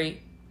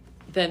sorry,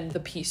 then the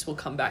peace will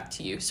come back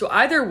to you. So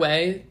either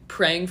way,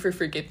 praying for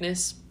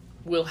forgiveness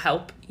will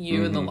help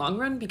you in the long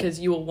run, because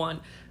you will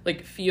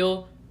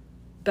feel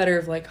better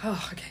of like,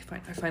 oh, okay,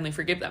 fine, I finally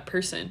forgive that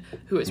person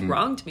who has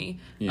wronged me.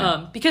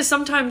 Because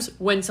sometimes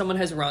when someone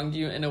has wronged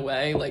you in a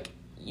way, like,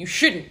 you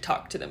shouldn't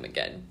talk to them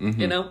again,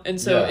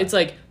 And so it's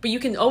like, but you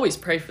can always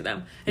pray for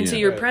them. And so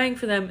you're praying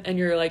for them and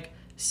you're like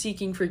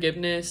seeking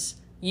forgiveness.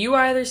 You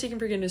are either seeking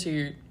forgiveness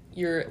or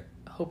you're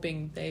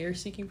hoping they are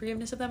seeking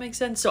forgiveness, if that makes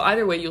sense. So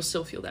either way, you'll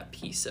still feel that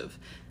peace of,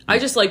 I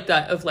just like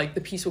that of like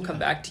the peace will come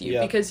back to you,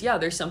 because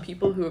there's some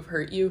people who have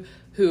hurt you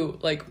who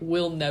like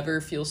will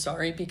never feel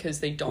sorry because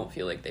they don't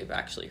feel like they've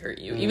actually hurt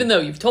you, even though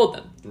you've told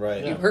them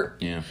you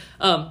hurt.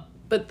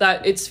 But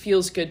that it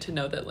feels good to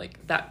know that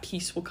like that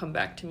peace will come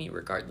back to me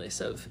regardless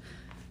of,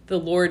 the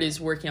Lord is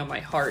working on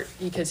my heart,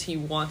 because he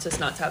wants us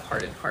not to have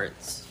hardened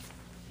hearts.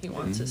 He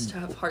wants us to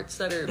have hearts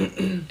that are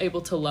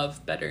able to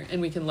love better,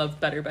 and we can love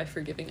better by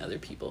forgiving other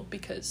people,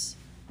 because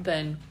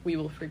then we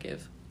will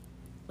forgive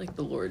like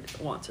the Lord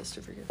wants us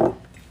to forgive.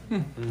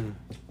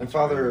 And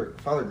Father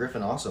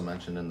Griffin also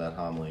mentioned in that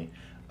homily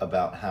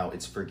about how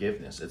it's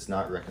forgiveness, it's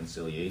not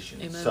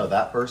reconciliation. Amen. So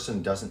that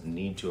person doesn't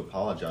need to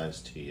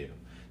apologize to you.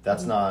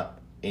 That's not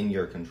in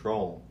your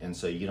control, and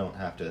so you don't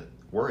have to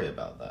worry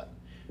about that.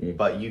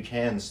 But you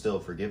can still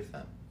forgive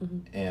them.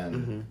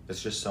 And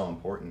it's just so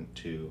important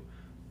to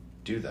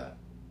do that.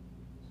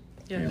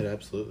 It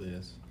absolutely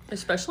is.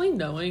 Especially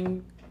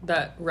knowing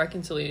that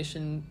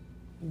reconciliation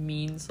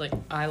means like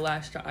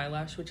eyelash to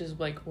eyelash, which is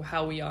like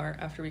how we are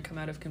after we come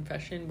out of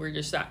confession. We're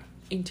just that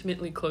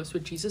intimately close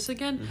with Jesus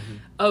again,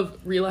 of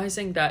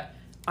realizing that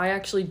I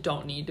actually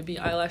don't need to be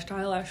eyelash to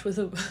eyelash with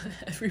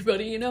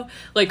everybody,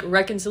 Like,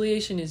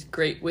 reconciliation is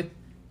great with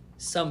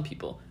some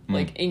people.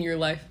 Like, in your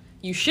life,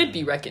 you should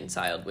be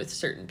reconciled with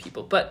certain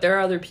people, but there are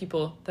other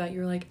people that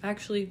you're like,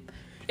 actually,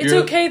 it's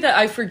okay that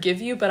I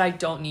forgive you, but I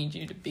don't need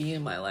you to be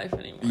in my life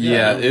anymore.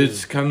 Yeah,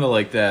 it's kind of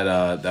like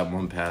that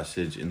one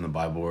passage in the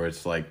Bible where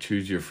it's like,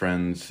 choose your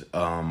friends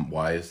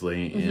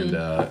wisely, and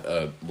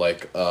a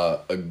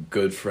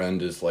good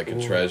friend is like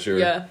a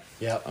treasure.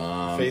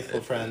 Yeah.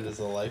 Faithful friend is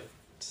a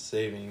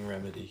life-saving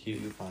remedy. He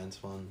who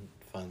finds one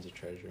finds a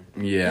treasure.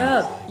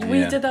 Yeah.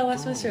 We did that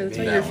last semester. That's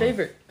why you're your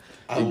favorite.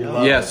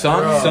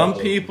 Some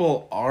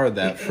people are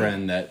that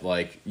friend that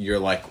like you're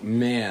like,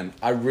 man,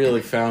 I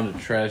really found a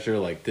treasure,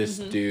 like this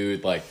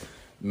dude, like,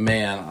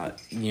 man,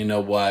 you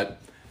know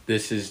what,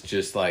 this is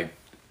just like,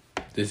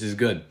 this is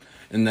good.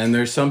 And then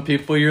there's some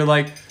people you're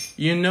like,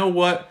 you know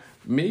what,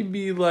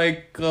 maybe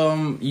like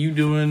you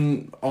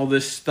doing all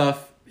this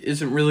stuff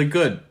isn't really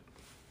good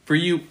for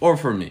you or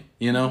for me,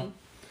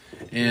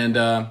 And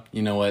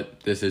you know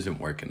what? This isn't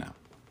working out.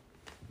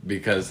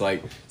 Because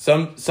like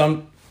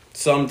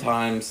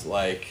sometimes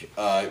like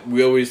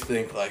we always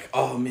think like,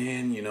 oh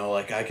man, you know,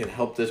 like I can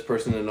help this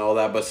person and all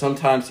that, but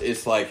sometimes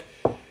it's like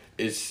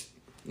it's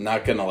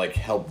not gonna like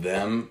help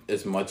them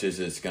as much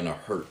as it's gonna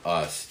hurt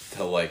us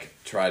to like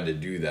try to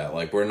do that.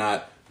 Like we're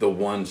not the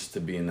ones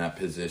to be in that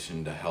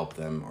position to help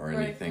them or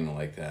anything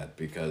like that,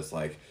 because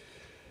like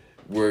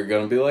we're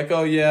gonna be like,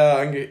 oh yeah,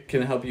 I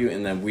can help you,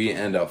 and then we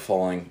end up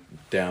falling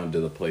down to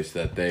the place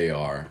that they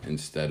are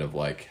instead of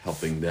like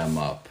helping them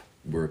up.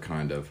 We're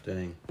kind of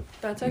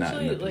That's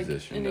actually like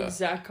an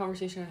exact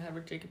conversation I had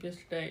with Jacob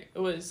yesterday. It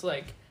was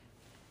like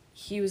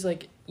he was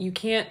like, you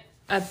can't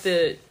at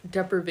the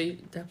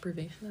deprivation,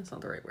 that's not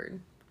the right word.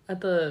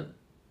 At the,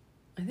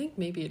 I think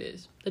maybe it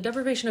is. The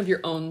deprivation of your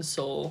own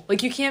soul.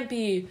 Like, you can't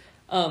be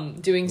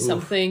doing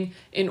something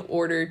in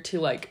order to,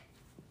 like,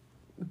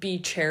 be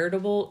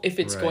charitable if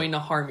it's going to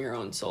harm your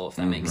own soul, if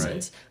that makes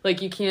sense.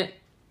 Like, you can't,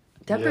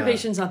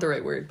 deprivation's not the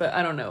right word, but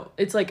I don't know.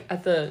 It's, like,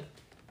 at the,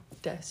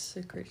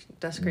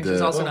 desecration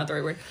is also not the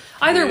right word.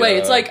 Either way,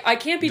 it's like, I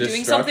can't be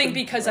doing something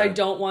because I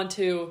don't want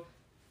to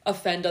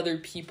offend other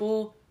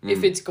people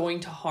if it's going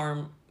to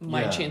harm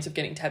my chance of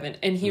getting to heaven.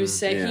 And he was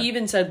saying, he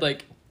even said,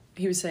 like,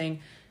 he was saying,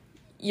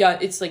 yeah,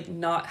 it's like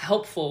not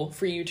helpful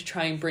for you to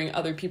try and bring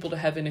other people to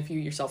heaven if you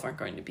yourself aren't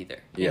going to be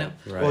there. You know?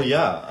 Right. Well,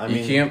 yeah, I mean,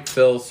 you can't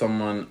fill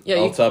someone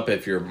else up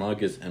if your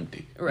mug is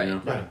empty. Right. You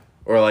know?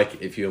 Or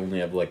like if you only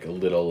have like a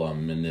little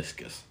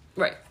meniscus.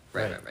 Right.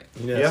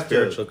 Yeah,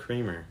 spiritual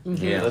creamer.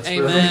 Mm-hmm. Yeah,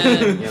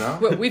 amen. You know,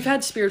 We've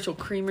had spiritual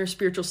creamer,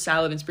 spiritual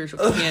salad, and spiritual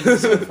candy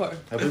so far.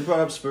 Have we brought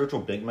up spiritual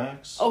Big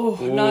Macs?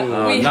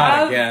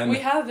 Not again. We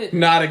have it.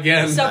 Not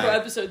again. Several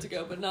episodes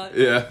ago, but not.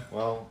 Yeah.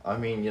 Well, I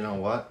mean, you know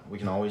what? We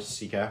can always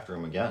seek after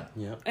them again.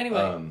 Yeah.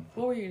 Anyway,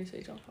 what were you going to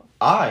say, John Paul?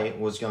 I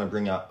was going to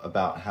bring up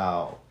about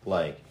how,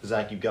 like,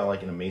 Zach, you've got,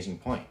 like, an amazing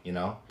point, you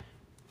know?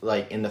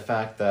 Like, in the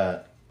fact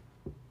that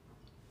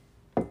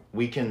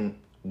we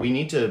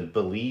need to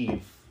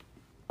believe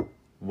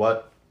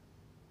what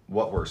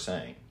we're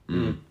saying.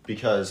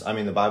 Because, I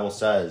mean, the Bible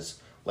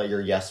says, let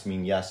your yes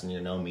mean yes and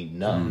your no mean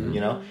no,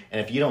 you know? And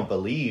if you don't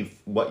believe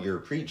what you're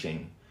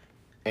preaching,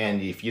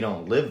 and if you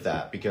don't live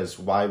that, because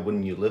why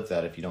wouldn't you live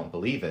that if you don't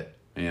believe it?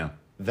 Yeah.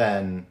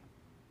 Then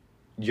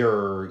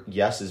your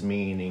yes is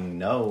meaning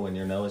no and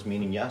your no is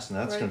meaning yes, and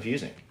that's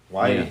confusing.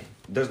 Why? Yeah.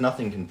 There's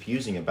nothing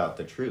confusing about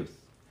the truth.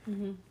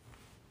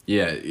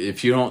 Yeah,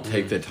 if you don't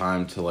take the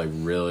time to like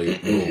really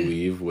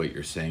believe what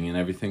you're saying and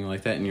everything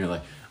like that, and you're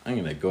like, I'm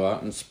going to go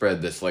out and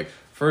spread this. Like,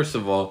 first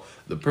of all,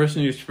 the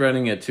person you're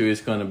spreading it to is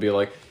going to be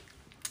like,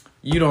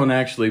 you don't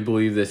actually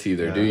believe this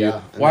either, do you?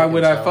 Yeah. Why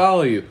would I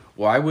follow you?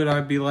 Why would I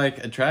be like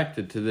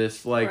attracted to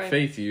this like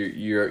faith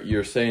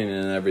you're saying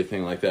and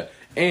everything like that?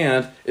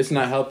 And it's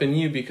not helping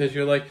you because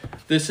you're like,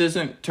 this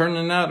isn't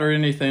turning out or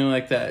anything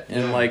like that.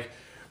 And like,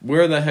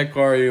 where the heck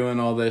are you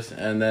and all this?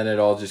 And then it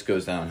all just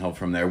goes downhill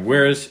from there.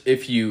 Whereas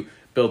if you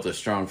built a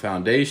strong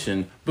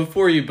foundation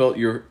before you built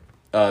your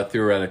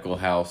theoretical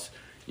house,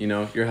 you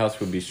know, your house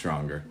would be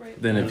stronger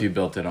than if you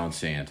built it on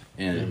sand.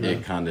 And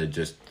it kind of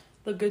just...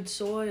 The good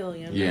soil,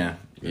 you know?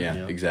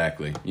 Yeah,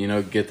 exactly. You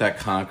know, get that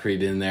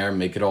concrete in there,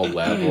 make it all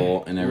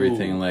level and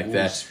everything like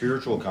that.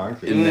 Spiritual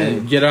concrete. And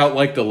then get out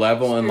like the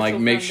level and like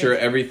make sure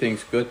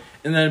everything's good.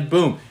 And then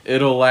boom,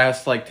 it'll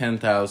last like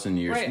 10,000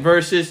 years. Right.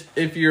 Versus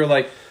if you're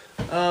like,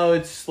 oh,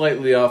 it's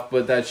slightly off,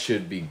 but that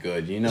should be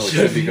good. You know, it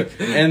should be good.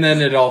 And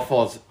then it all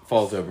falls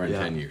over in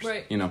 10 years.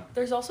 Right. You know.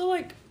 There's also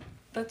like,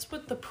 that's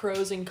what the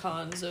pros and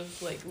cons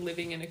of like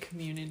living in a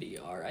community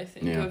are, I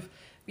think.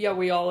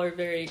 We all are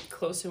very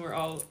close and we're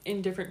all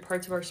in different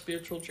parts of our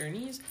spiritual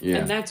journeys. Yeah.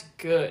 And that's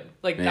good.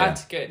 Like,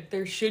 that's good.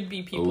 There should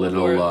be people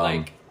who are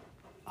like,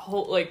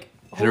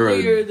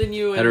 holier than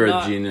you and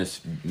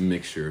heterogeneous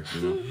mixture,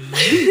 you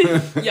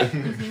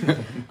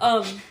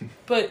know.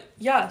 But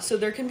yeah, so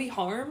there can be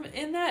harm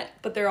in that,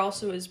 but there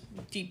also is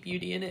deep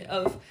beauty in it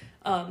of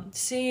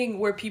seeing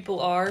where people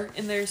are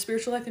in their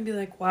spiritual life and be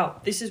like, wow,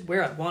 this is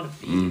where I want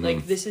to be.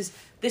 Like, this is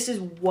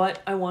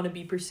what I want to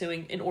be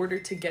pursuing in order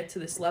to get to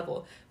this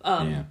level.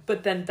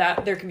 But then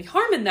there can be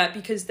harm in that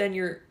because then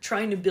you're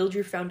trying to build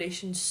your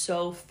foundation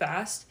so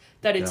fast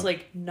that it's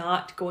like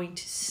not going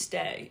to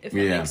stay, if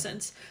that makes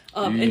sense.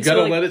 You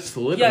gotta let it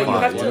solidify. Yeah, you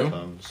have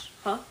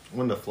to.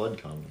 When the flood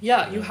comes.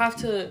 Yeah, you have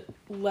to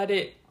let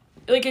it.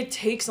 Like, it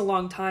takes a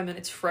long time and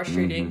it's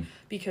frustrating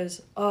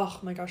because, oh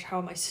my gosh, how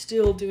am I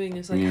still doing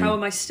this? Like, how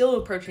am I still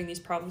approaching these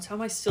problems? How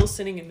am I still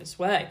sitting in this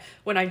way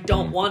when I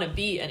don't want to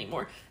be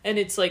anymore? And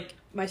it's like,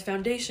 my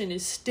foundation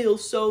is still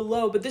so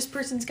low, but this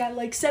person's got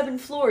like 7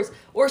 floors,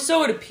 or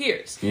so it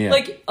appears. Yeah.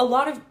 Like, a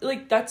lot of,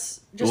 like, that's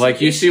just like,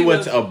 you see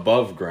what's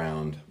above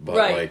ground, but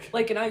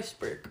like an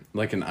iceberg.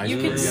 Like an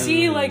iceberg. You can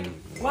see, like,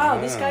 wow,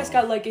 this guy's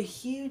got like a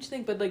huge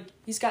thing, but like,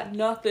 he's got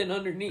nothing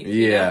underneath.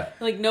 You know?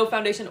 Like, no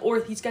foundation,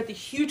 or he's got the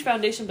huge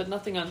foundation, but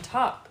nothing on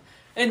top.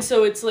 And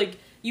so it's like,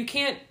 you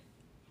can't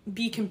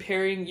be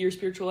comparing your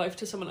spiritual life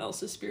to someone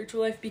else's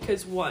spiritual life,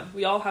 because one,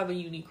 we all have a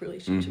unique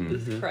relationship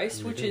with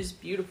Christ, which is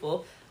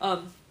beautiful.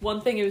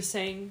 One thing I was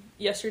saying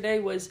yesterday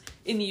was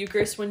in the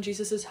Eucharist, when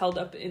Jesus is held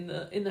up in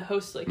the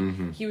host, like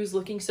he was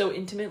looking so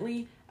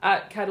intimately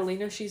at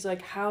Catalina. She's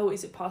like, how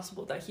is it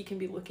possible that he can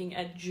be looking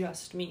at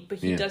just me? But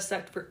he does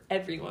that for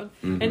everyone.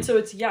 And so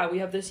it's, we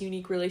have this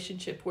unique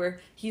relationship where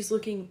he's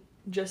looking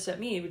just at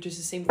me, which is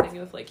the same thing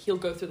of like, he'll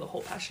go through the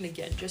whole passion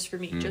again, just for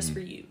me, just for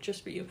you,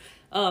 just for you.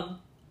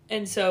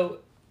 And so,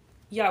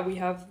 we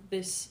have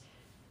this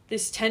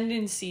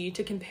tendency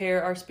to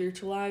compare our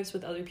spiritual lives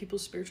with other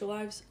people's spiritual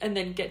lives and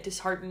then get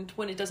disheartened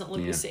when it doesn't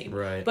look the same.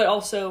 Right. But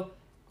also,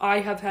 I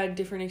have had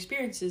different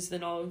experiences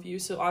than all of you,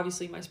 so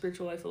obviously my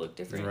spiritual life will look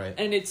different. Right.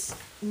 And it's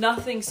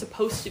nothing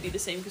supposed to be the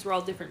same because we're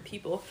all different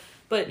people.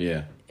 But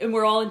and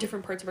we're all in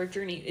different parts of our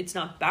journey. It's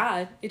not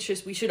bad. It's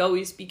just we should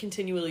always be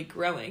continually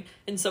growing.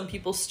 And some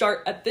people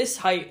start at this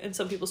height and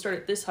some people start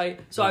at this height.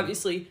 So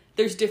obviously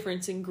there's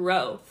difference in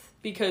growth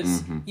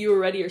because you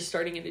already are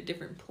starting at a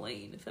different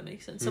plane, if that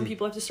makes sense. Some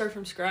people have to start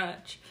from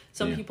scratch.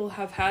 Some people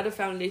have had a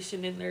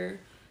foundation in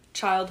their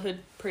childhood,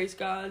 praise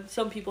God.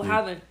 Some people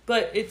haven't.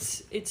 But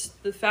it's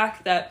the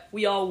fact that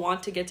we all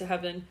want to get to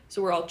heaven,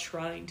 so we're all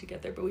trying to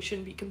get there. But we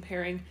shouldn't be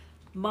comparing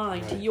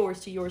mine to yours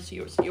to yours to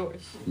yours to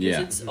yours. Because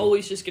it's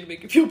always just gonna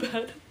make you feel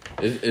bad.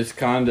 It's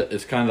kind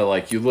of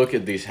like you look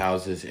at these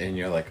houses and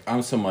you're like,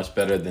 I'm so much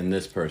better than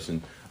this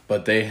person,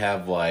 but they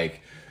have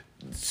like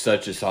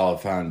such a solid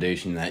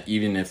foundation that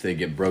even if they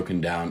get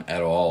broken down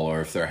at all,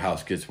 or if their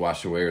house gets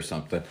washed away or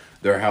something,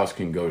 their house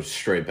can go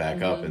straight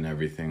back up and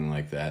everything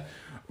like that.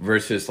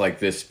 Versus like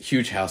this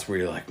huge house where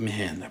you're like,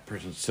 man, that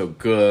person's so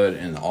good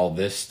and all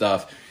this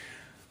stuff.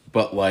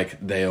 But,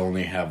 like, they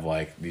only have,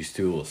 like, these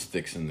two little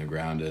sticks in the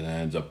ground and it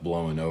ends up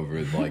blowing over,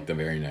 like, the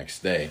very next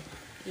day.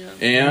 Yeah.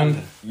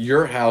 And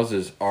your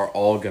houses are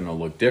all going to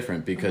look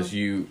different because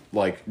you,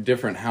 like,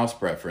 different house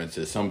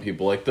preferences. Some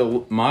people like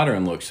the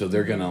modern look, so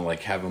they're going to,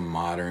 like, have a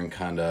modern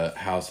kind of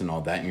house and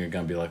all that. And you're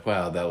going to be like,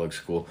 wow, that looks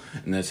cool.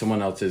 And then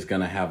someone else is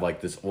going to have, like,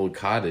 this old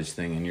cottage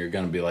thing. And you're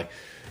going to be like,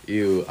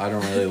 ew, I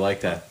don't really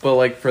like that. But,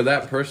 like, for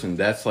that person,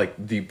 that's, like,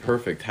 the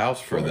perfect house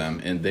for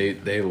them. And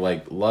they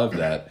like, love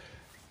that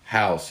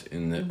house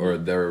in the or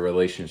their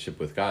relationship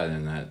with God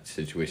in that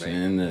situation. Right.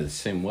 And in the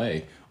same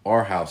way,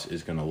 our house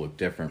is going to look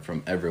different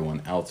from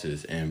everyone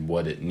else's and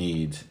what it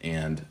needs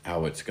and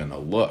how it's going to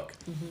look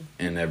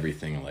and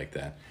everything like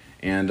that.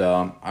 And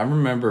I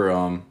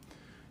remember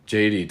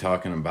JD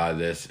talking about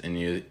this and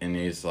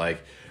he's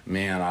like,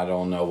 man, I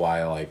don't know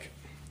why, like,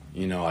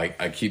 you know,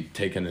 I keep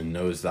taking a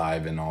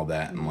nosedive and all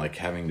that and like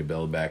having to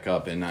build back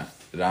up. And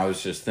I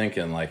was just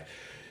thinking like,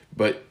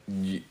 but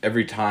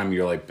every time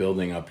you're like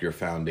building up your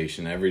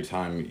foundation, every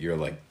time you're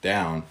like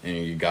down and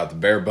you got the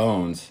bare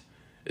bones,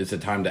 it's a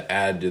time to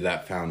add to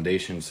that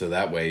foundation. So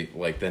that way,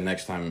 like the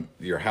next time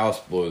your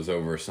house blows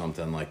over or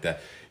something like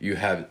that, you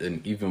have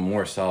an even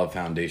more solid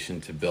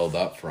foundation to build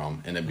up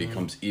from, and it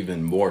becomes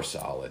even more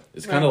solid.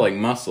 It's kind of like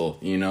muscle,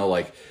 you know,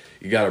 like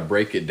you got to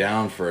break it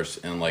down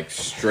first and like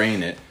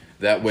strain it.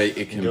 That way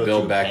it can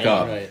build back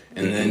up,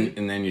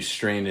 and then you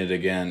strain it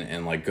again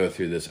and like go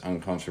through this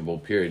uncomfortable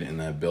period, and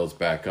then it builds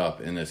back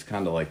up, and it's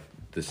kind of like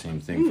the same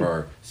thing for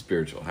our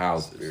spiritual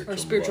houses, our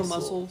spiritual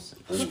muscles.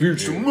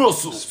 Spiritual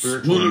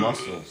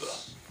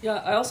muscles. Yeah,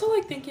 I also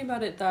like thinking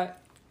about it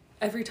that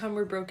every time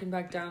we're broken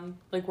back down,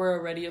 like we're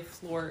already a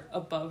floor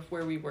above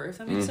where we were. If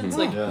that makes sense,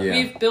 like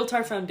we've built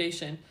our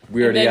foundation.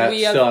 We already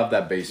still have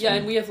that basement. Yeah,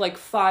 and we have like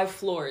 5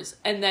 floors,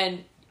 and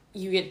then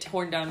you get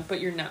torn down,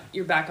 but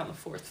you're back on the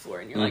 4th floor,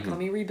 and you're like, let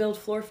me rebuild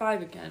floor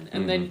 5 again,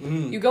 and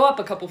then you go up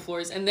a couple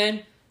floors, and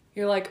then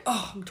you're like,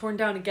 oh, I'm torn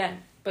down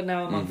again, but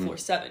now I'm on floor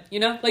 7. You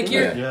know, like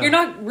you're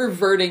not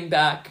reverting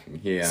back.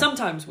 Yeah.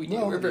 Sometimes we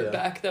do revert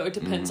back, though. It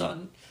depends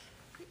on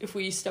if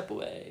we step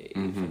away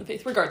from the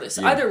faith. Regardless,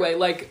 either way,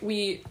 like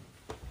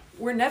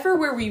we're never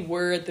where we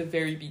were at the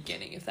very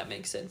beginning, if that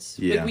makes sense.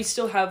 Yeah. Like we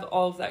still have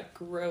all of that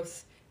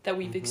growth that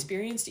we've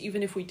experienced,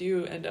 even if we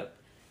do end up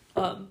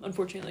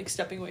unfortunately like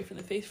stepping away from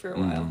the faith for a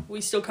while.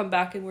 We still come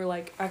back and we're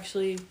like,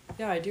 actually,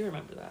 I do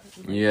remember that.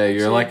 Like,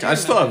 you're like, I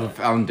still have a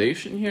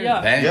foundation here.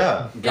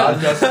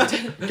 God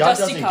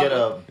doesn't get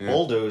a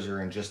bulldozer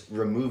and just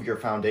remove your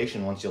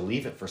foundation once you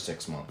leave it for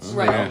 6 months.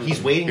 Right.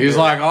 He's waiting. He's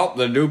like, oh,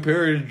 the new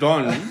period's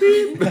done.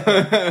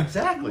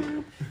 Exactly.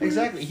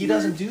 He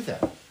doesn't do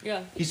that.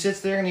 Yeah. He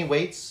sits there and he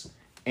waits,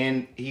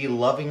 and he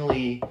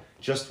lovingly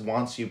just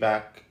wants you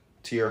back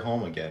to your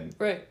home again.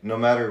 Right. No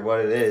matter what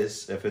it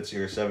is, if it's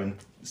your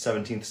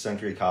 17th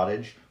century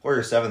cottage or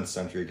your 7th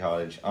century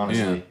cottage,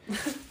 honestly.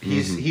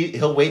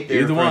 He'll wait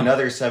there for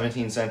another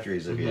 17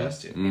 centuries if he has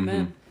to.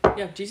 Amen.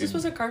 Yeah, Jesus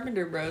was a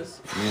carpenter,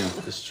 bros. Yeah,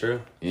 it's true.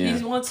 Yeah.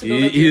 He wants to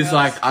build up He's house.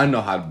 like, I know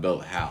how to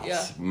build a house.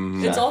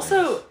 Yeah. It's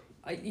also,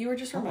 you were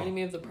just reminding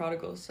me of the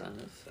prodigal son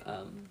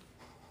of,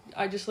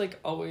 I just like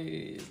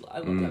always, I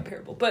love that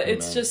parable. But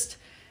it's just,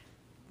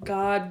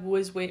 God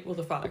was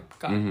the Father,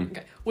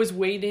 God, was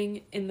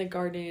waiting in the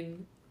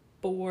garden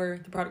for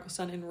the prodigal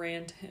son and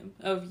ran to him.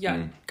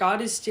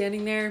 God is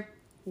standing there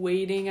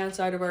waiting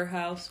outside of our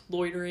house,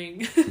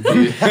 loitering.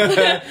 You're just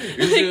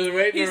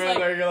waiting He's around like,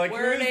 there. You're like,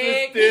 "Where who's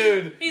Nick?" this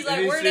dude? He's And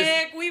like, "Where the just-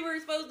 heck? We were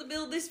supposed to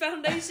build this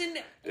foundation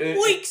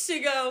weeks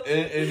ago."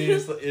 And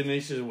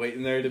he's just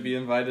waiting there to be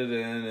invited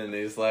in, and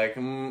he's like,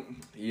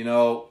 you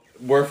know,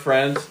 we're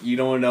friends. You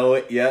don't know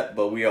it yet,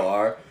 but we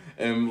are.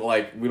 And,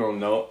 like, we don't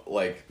know,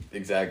 like,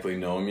 exactly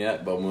know him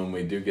yet, but when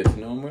we do get to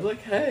know him, we're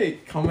like, hey,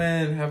 come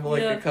in, have,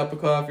 like, a cup of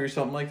coffee or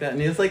something like that.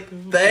 And he's like,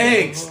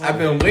 thanks. I've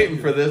been waiting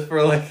for this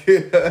for, like,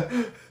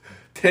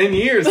 10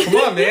 years. Come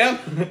on,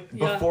 man.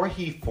 Before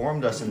he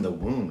formed us in the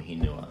womb, he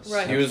knew us.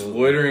 Right. He was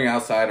loitering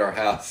outside our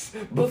house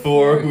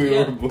before we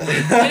were born.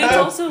 And it's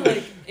also,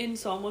 like, in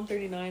Psalm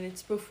 139,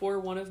 it's before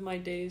one of my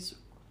days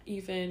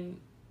even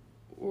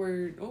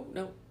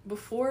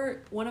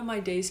before one of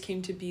my days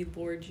came to be,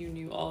 Lord, you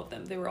knew all of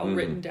them. They were all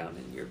written down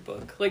in your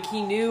book. Like,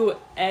 he knew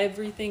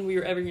everything we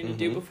were ever going to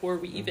do before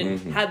we even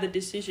had the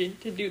decision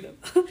to do them.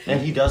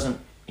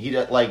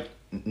 And like,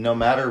 no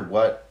matter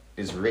what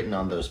is written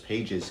on those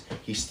pages,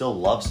 he still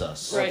loves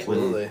us. Right.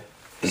 Absolutely.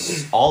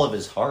 With all of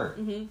his heart.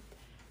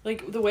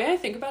 Like, the way I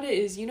think about it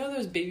is, you know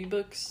those baby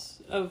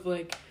books of,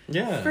 like,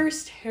 Yeah.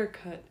 first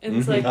haircut, and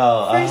it's like,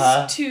 Oh,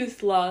 first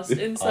tooth loss, and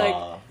it's like,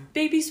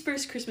 baby's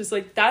first Christmas.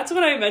 Like, that's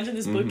what I imagine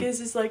this book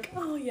is. It's like,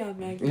 oh yeah,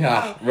 Maggie.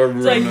 Yeah, wow.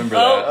 It's like, remember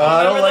oh, that.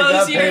 I don't remember like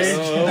those that years.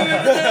 page.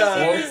 Remember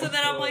those years. And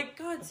then I'm like,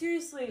 God,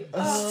 seriously.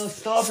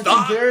 Stop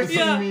embarrassing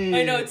Yeah, me.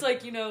 I know. It's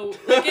like, you know,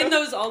 like in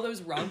all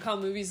those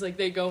rom-com movies, like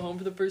they go home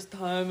for the first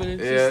time, and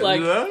it's Yeah. just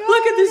like,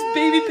 look at this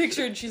baby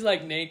picture, and she's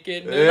like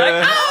naked, and they're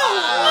like,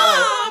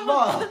 ah,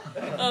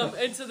 Mom!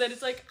 And so then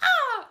it's like,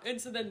 ah! And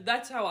so then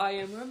that's how I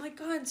am, where I'm like,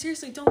 God,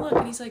 seriously, don't look.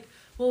 And he's like,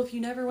 well, if you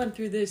never went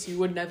through this, you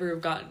would never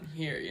have gotten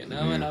here, you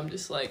know? And I'm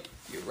just like,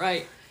 you're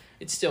right.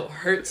 It still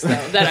hurts, though,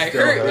 that I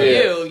hurt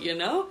you, you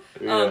know?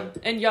 Yeah.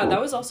 And yeah,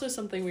 that was also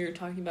something we were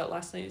talking about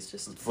last night. It's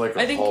just, It's like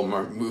I a think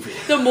Hallmark movie.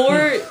 the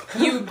more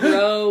you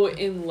grow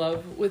in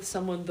love with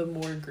someone, the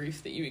more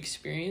grief that you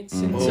experience.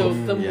 And so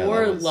the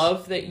more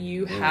love that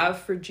you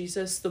have for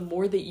Jesus, the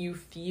more that you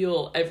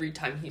feel every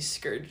time he's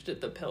scourged at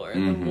the pillar.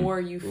 And the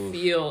more you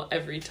feel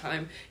every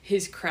time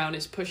his crown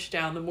is pushed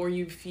down, the more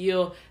you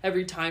feel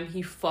every time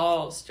he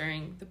falls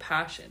during the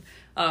passion.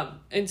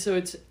 And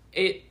so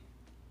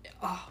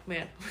oh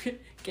man, we're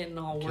getting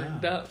all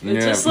worked up.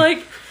 It's just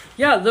like,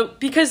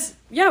 because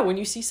when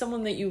you see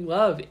someone that you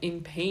love in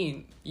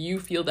pain,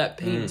 you feel that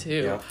pain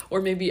too. Yeah. Or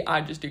maybe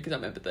I just do because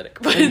I'm empathetic.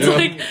 But it's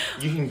like,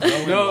 you can grow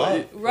in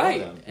love for right.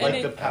 them. And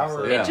Like the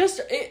power.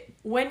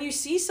 when you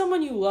see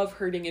someone you love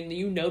hurting and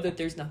you know that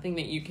there's nothing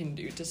that you can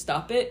do to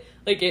stop it,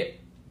 like it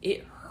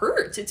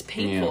hurts. It's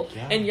painful.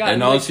 Yeah.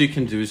 And all you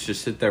can do is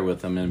just sit there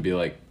with them and be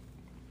like,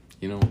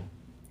 you know,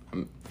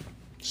 I'm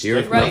here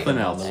with Right. nothing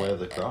On else. the way of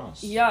the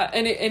cross. Yeah,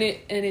 and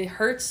it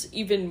hurts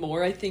even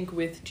more, I think,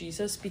 with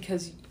Jesus,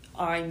 because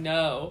I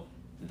know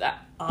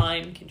that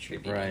I'm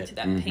contributing to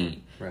that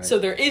pain. Right. So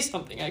there is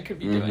something I could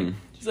be doing.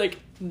 Just like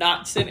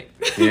not sitting.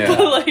 Yeah.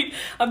 But like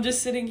I'm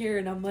just sitting here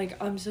and I'm like,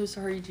 I'm so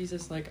sorry,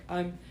 Jesus. Like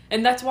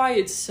and that's why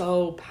it's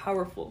so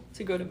powerful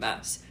to go to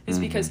Mass. Is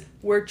because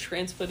we're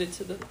translated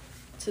to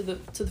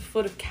the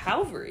foot of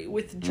Calvary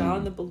with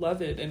John the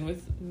Beloved and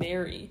with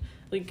Mary.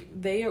 Like,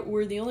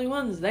 we're the only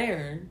ones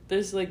there.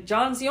 There's, like,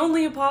 John's the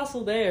only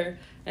apostle there,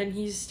 and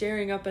he's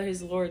staring up at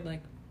his Lord,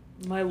 like,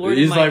 my Lord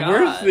He's and my like, God.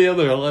 where's the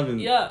other 11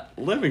 Yeah.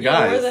 guys?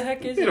 Yeah, where the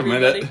heck is Wait a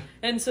everybody? minute.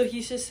 And so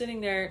he's just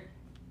sitting there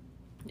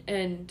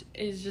and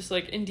is just,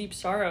 like, in deep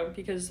sorrow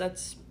because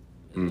that's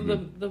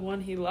the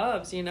one he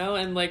loves, you know?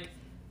 And, like,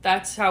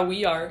 that's how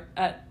we are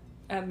at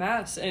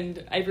Mass.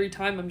 And every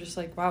time I'm just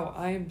like, wow,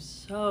 I am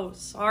so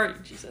sorry,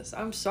 Jesus.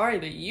 I'm sorry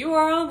that you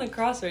are on the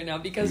cross right now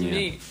because of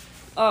me.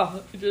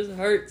 Oh, it just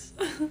hurts.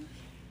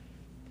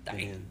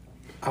 Man.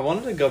 I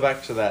wanted to go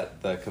back to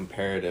the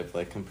comparative,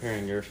 like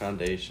comparing your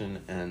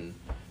foundation and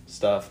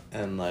stuff,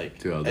 and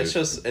like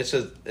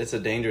it's a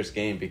dangerous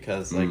game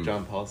because like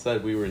John Paul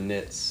said, we were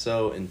knit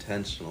so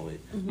intentionally.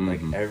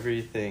 Like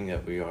everything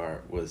that we are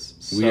was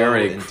so we are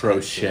a intentional.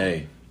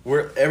 crochet.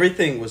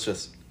 Everything was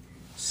just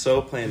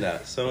so planned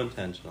out, so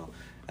intentional.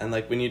 And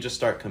like when you just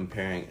start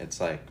comparing, it's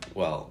like,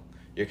 well,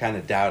 you're kind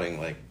of doubting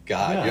like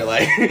God.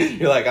 Yeah.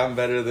 You're like I'm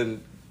better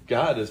than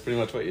God is pretty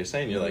much what you're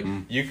saying. You're like,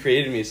 you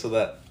created me so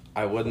that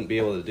I wouldn't be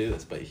able to do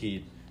this, but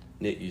he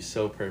knit you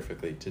so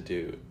perfectly to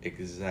do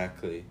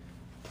exactly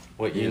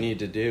what you need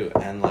to do.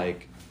 And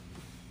like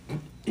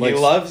he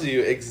loves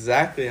you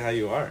exactly how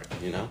you are,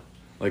 you know?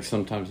 Like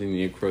sometimes you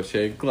need a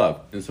crocheted glove,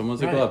 and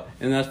someone's a Right. glove,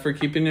 and that's for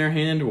keeping your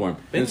hand warm.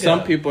 Bingo. And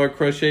some people are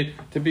crocheted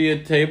to be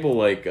a table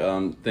like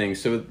thing,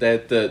 so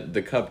that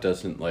the cup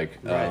doesn't like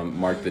Right.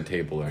 mark the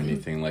table or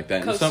anything like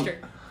that. And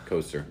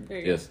coaster. There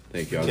you go. Yes,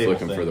 thank you. I was Table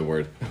looking thing. for the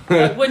word.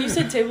 When you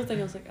said table thing,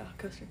 I was like, oh,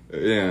 coaster.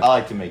 Yeah. I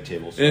like to make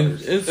tables. And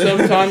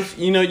sometimes,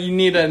 you know, you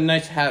need a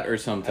nice hat or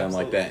something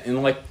like that.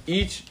 And, like,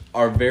 each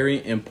are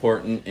very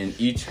important and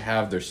each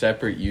have their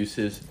separate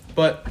uses.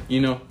 But, you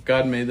know,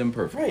 God made them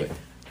perfectly. Right.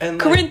 And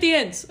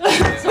Corinthians.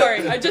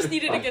 Sorry, I just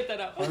needed to get that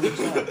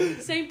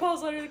out. St.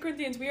 Paul's letter to the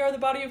Corinthians. We are the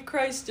body of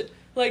Christ.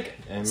 Like,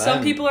 Amen.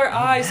 Some people are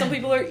eyes, some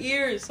people are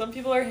ears, some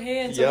people are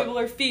hands, some Yep. people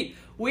are feet.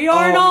 We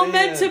aren't all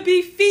meant to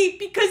be feet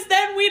because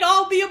then we'd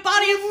all be a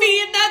body of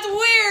feet, and that's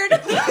weird.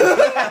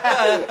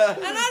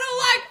 And I don't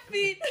like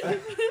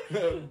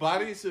feet.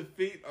 Bodies of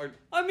feet are.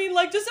 I mean,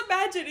 like, just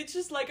imagine it's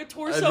just like a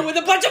torso with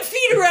a bunch of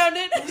feet around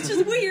it. It's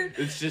just weird.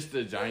 It's just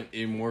a giant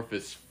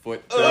amorphous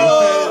foot thing.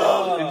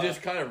 It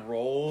just kind of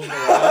rolls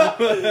around.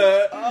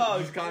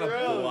 Just kind of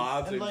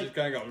blobs and like- just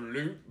kind of go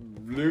loop,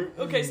 loop.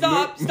 Okay,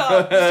 stop. I'm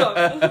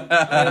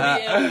gonna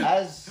be in.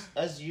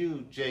 As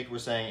you, Jake, were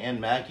saying,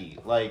 and Maggie,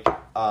 like,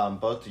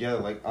 both together,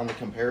 like, on the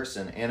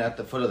comparison, and at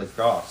the foot of the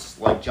cross,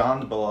 like, John,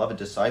 the beloved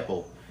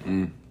disciple,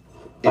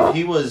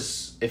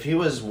 if he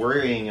was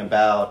worrying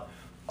about,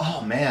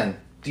 oh man,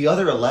 the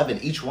other 11,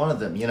 each one of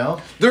them, you know,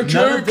 They're none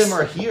jerks. of them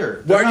are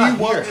here. Why They're do not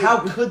you want- here. How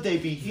could they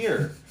be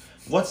here?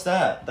 What's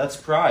that? That's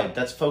pride.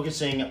 That's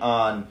focusing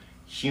on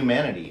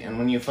humanity. And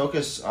when you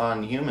focus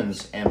on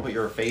humans and put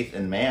your faith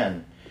in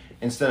man,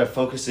 instead of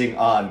focusing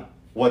on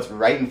what's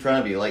right in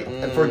front of you, like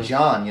for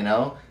John, you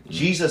know,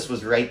 Jesus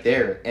was right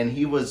there, and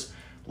he was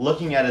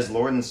looking at his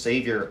Lord and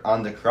Savior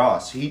on the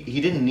cross. He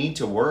didn't need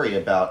to worry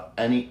about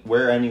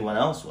where anyone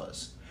else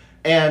was.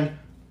 And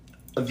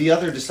the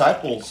other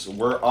disciples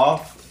were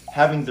off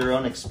having their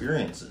own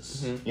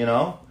experiences, you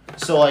know?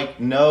 So, like,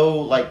 no,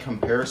 like,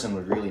 comparison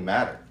would really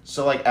matter.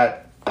 So, like,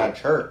 at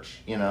church,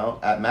 you know,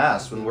 at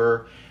Mass, when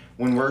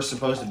we're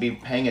supposed to be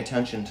paying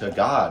attention to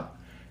God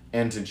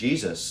and to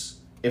Jesus,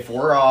 if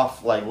we're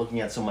off, like, looking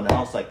at someone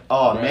else, like,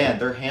 oh, man,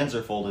 their hands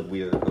are folded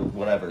weird, or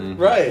whatever.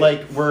 Right.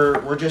 Like, we're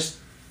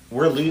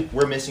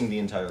missing the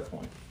entire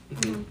point.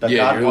 That Yeah,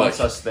 God you're wants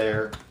like- us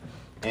there,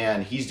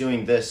 and he's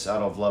doing this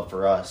out of love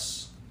for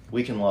us.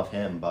 We can love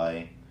him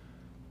by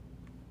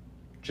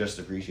just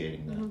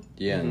appreciating that.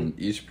 Yeah, and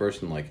each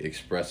person like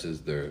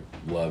expresses their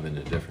love in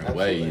a different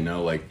way, Absolutely. you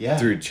know, like Yeah.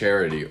 through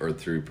charity or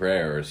through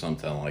prayer or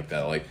something like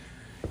that. Like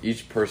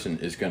each person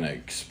is going to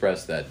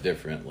express that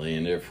differently,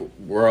 and if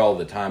we're all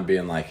the time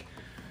being like,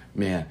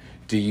 man,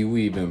 do you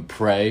even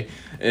pray?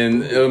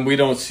 And we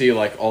don't see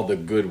like all the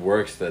good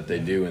works that they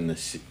do in the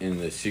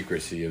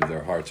secrecy of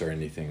their hearts or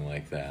anything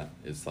like that.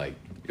 It's like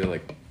you're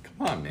like,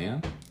 come on,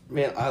 man.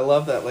 Man, I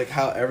love that, like,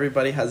 how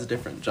everybody has a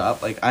different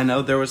job. Like, I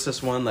know there was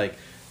this one, like,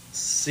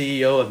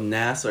 CEO of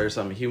NASA or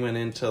something. He went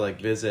in to,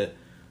 like, visit,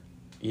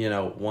 you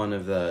know, one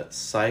of the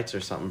sites or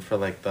something for,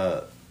 like,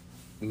 the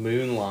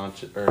moon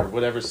launch or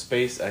whatever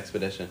space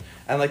expedition.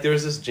 And, like, there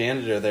was this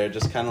janitor there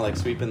just kind of, like,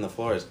 sweeping the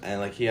floors.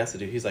 And, like,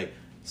 he's like,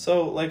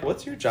 so, like,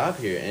 what's your job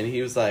here? And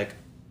he was like,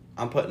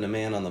 I'm putting a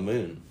man on the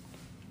moon.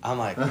 I'm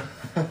like,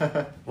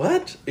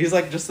 what? He's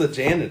like, just the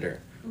janitor.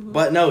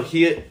 But no,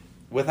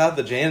 without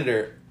the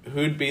janitor,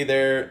 who'd be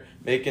there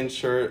making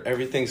sure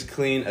everything's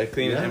clean, a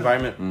clean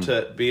environment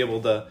to be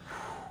able to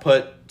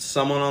put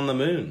someone on the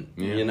moon,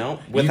 you know?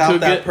 Without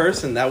that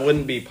person, that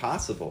wouldn't be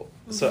possible.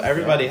 So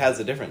everybody has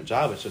a different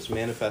job. It's just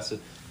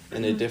manifested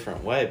in a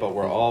different way, but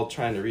we're all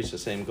trying to reach the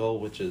same goal,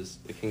 which is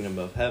the kingdom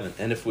of heaven.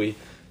 And if we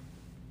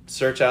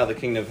search out the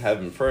kingdom of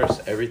heaven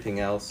first,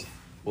 everything else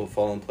will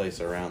fall in place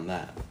around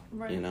that,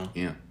 you know?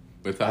 Yeah.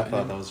 Without I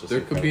thought that was just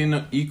there could be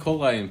an E.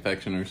 coli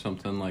infection or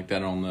something like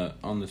that on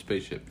the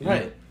spaceship, you know?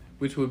 Right.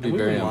 Which would be And we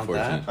very wouldn't want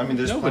unfortunate. that. I mean,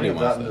 there's Nobody plenty of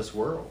that wants in this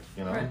world,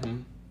 you know? Right.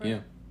 Yeah.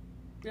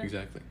 Yeah.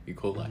 Exactly. E.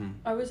 coli.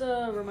 I was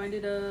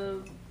reminded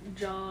of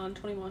John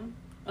 21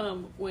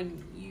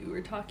 when you were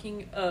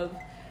talking of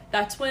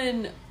that's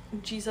when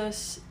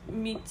Jesus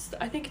meets,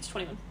 I think it's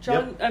 21.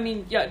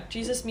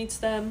 Jesus meets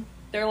them.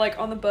 They're like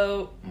on the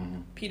boat.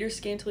 Peter's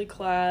scantily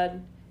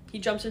clad. He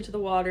jumps into the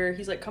water.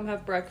 He's like, come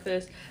have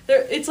breakfast.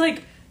 It's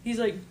like, he's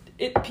like,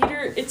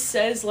 it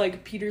says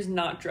like Peter's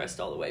not dressed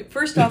all the way.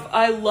 First off,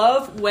 I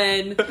love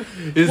when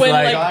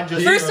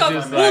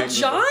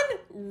John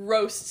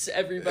roasts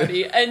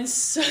everybody, and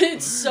so,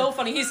 it's so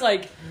funny. He's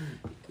like,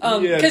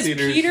 because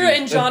Peter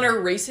and John are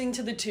racing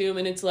to the tomb,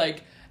 and it's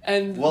like,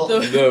 and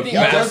the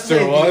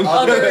master one,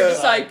 other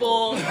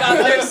disciple got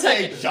there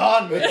second.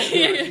 John,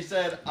 he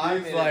said,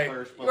 "I'm in like, it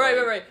first."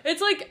 Right.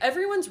 It's like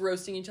everyone's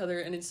roasting each other,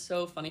 and it's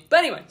so funny. But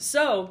anyway,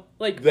 so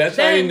like that's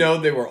then, how you know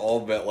they were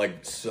all like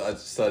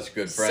such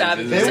good friends.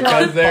 Savages. Is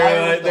because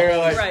they're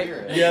like,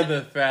 Right. yeah,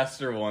 the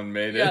faster one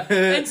made it. Yeah,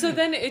 and so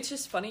then it's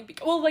just funny.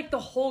 Like the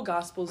whole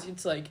Gospels,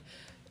 it's like.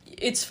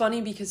 It's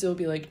funny because it'll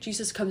be like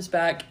Jesus comes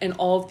back and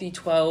all of the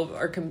 12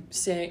 are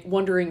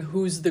wondering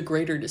who's the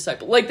greater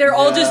disciple. Like they're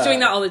all just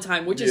doing that all the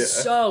time, which is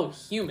so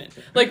human.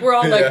 Like we're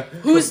all like,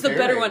 who's the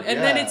better one? And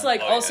then it's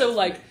like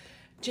like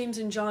James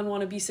and John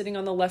want to be sitting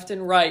on the left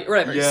and right,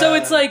 whatever. Yeah. So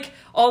it's like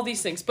all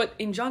these things. But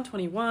in John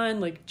 21,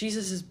 like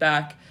Jesus is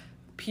back.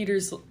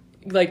 Peter's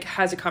like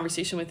has a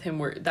conversation with him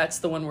where that's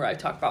the one where I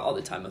talk about all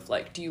the time of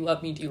like, do you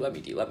love me? Do you love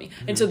me? Do you love me?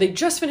 Mm-hmm. And so they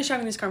just finished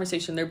having this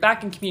conversation. They're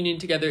back in communion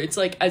together. It's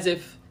like as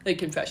if they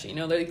confession, you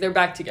know, they're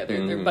back together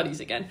and they're buddies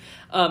again.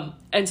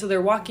 And so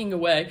they're walking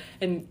away,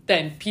 and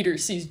then Peter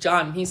sees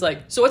John, and he's like,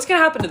 so what's gonna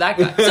happen to that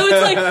guy? So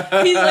it's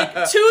like he's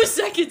like 2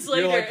 seconds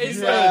later You're like, is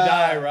he's like gonna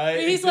die, right?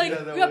 he's like,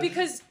 yeah,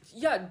 because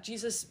yeah,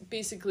 Jesus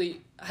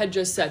basically had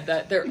just said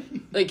that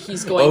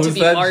he's going to was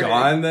be that martyred.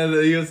 John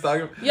that he was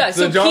talking about? Yeah,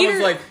 so John Peter,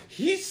 was like,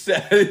 he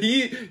said,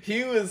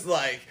 he was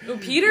like...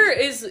 Peter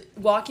is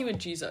walking with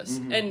Jesus,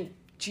 and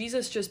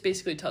Jesus just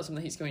basically tells him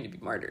that he's going to be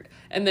martyred.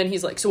 And then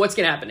he's like, so what's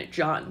going to happen to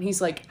John? And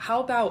he's like,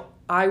 how about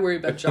I worry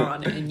about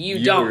John and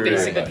you don't,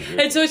 basically.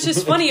 And so it's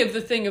just funny of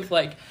the thing of,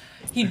 like,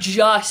 he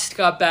just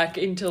got back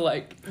into,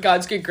 like,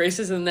 God's good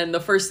graces, and then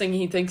the first thing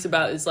he thinks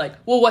about is, like,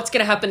 well, what's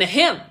going to happen to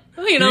him?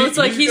 You know, it's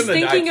like he's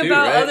thinking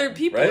about other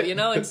people, you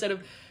know, instead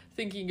of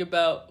thinking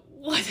about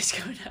what is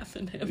going to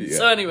happen to him. Yeah.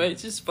 So anyway,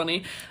 it's just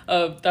funny.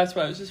 That's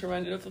why I was just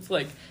reminded of,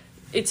 like,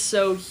 it's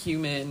so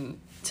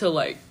human to,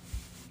 like,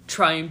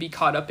 try and be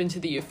caught up into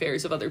the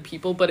affairs of other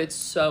people, but it's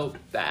so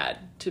bad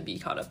to be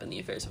caught up in the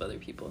affairs of other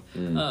people.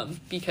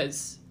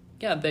 Because,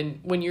 yeah, then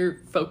when you're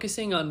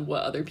focusing on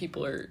what other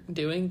people are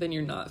doing, then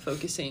you're not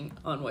focusing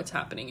on what's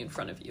happening in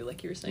front of you,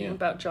 like you were saying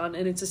about John.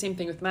 And it's the same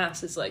thing with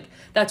Mass. It's like,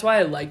 that's why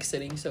I like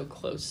sitting so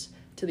close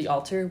to the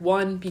altar.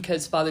 One,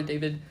 because Father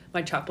David,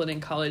 my chaplain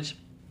in college,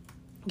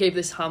 gave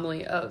this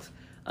homily of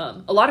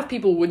a lot of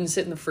people wouldn't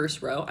sit in the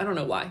first row. I don't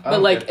know why,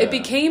 but like it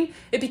became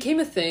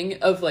a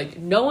thing of, like,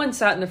 no one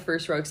sat in the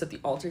first row except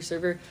the altar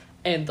server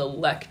and the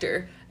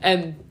lector,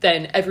 and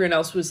then everyone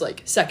else was,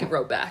 like, second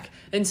row back.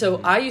 And so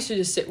I used to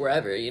just sit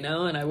wherever, you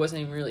know, and I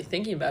wasn't even really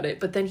thinking about it.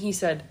 But then he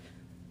said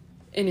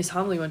in his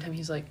homily one time,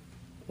 he's like,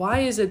 why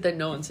is it that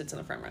no one sits in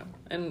the front row?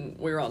 And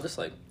we were all just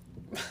like,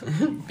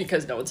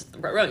 because no one sits in the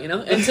front row, you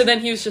know. And so then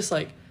he was just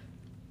like,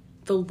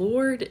 the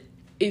Lord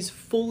is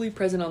fully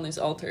present on this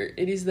altar.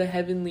 It is the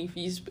heavenly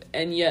feast,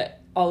 and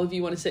yet all of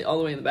you want to sit all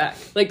the way in the back.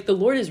 Like, the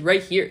Lord is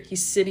right here.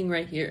 He's sitting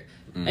right here.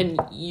 And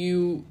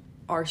you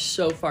are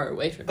so far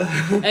away from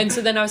him. And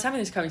so then I was having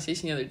this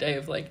conversation the other day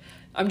of, like,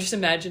 I'm just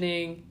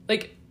imagining,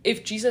 like,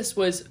 if Jesus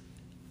was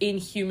in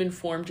human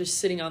form, just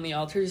sitting on the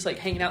altar, just, like,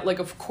 hanging out, like,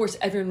 of course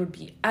everyone would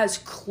be as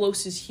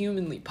close as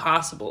humanly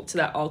possible to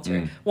that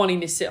altar,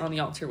 wanting to sit on the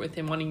altar with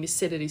him, wanting to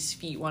sit at his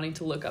feet, wanting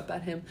to look up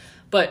at him.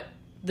 But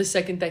the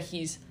second that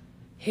he's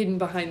hidden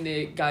behind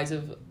the guise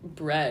of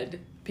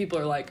bread, people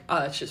are like, oh,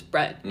 that's just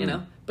bread, you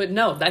know? But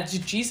no, that's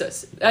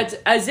Jesus. That's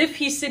as if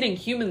he's sitting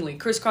humanly,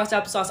 crisscross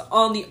applesauce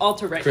on the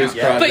altar right now.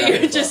 Yeah, but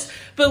you're just,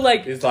 but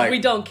like, like, we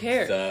don't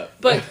care.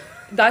 But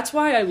that's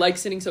why I like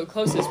sitting so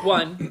close. Is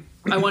one,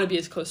 I want to be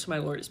as close to my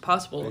Lord as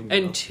possible,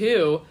 and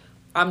two,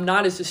 I'm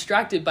not as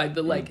distracted by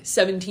the, like,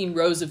 17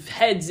 rows of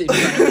heads in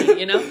front of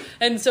me, you know?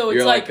 And so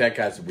it's like that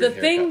guy's a weird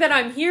the thing that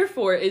I'm here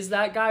for is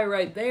that guy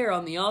right there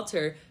on the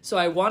altar. So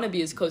I want to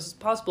be as close as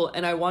possible,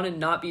 and I want to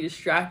not be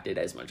distracted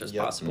as much as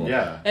possible.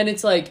 Yeah. And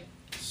it's like,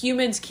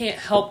 humans can't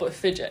help but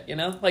fidget, you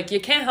know? Like, you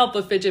can't help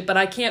but fidget, but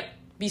I can't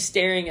be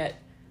staring at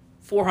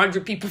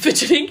 400 people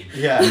fidgeting.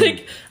 Yeah.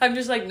 Like, I'm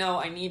just like, no,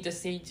 I need to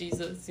see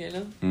Jesus, you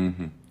know?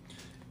 Mm-hmm.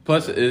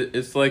 Plus,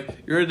 it's like,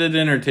 you're at the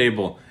dinner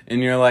table,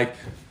 and you're like,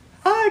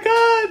 hi,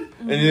 God!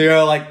 And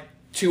you're like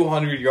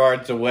 200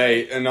 yards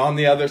away, and on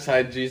the other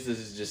side, Jesus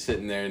is just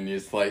sitting there, and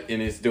he's like,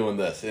 and he's doing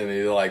this, and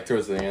he, like,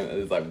 throws the hand, and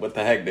he's like, what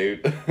the heck,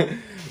 dude?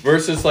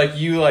 Versus, like,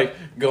 you, like,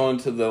 going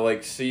to the,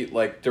 like, seat,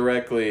 like,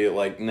 directly,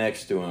 like,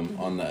 next to him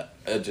on the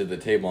edge of the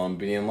table and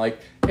being like,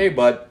 hey,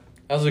 bud,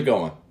 how's it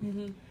going?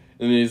 And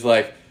he's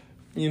like,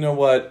 you know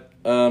what,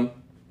 not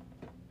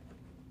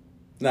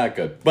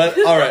good, but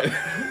all right.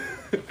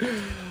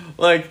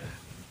 Like,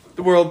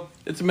 the world,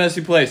 it's a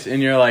messy place,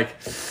 and you're like,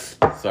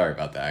 sorry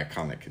about that, I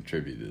kind of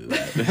contributed to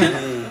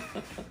that.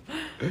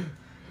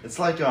 It's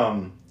like,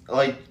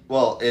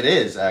 well, it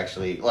is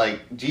actually,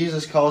 like,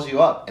 Jesus calls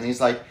you up, and he's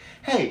like,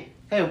 hey,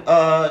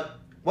 why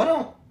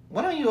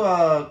don't you,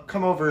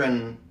 come over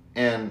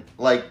and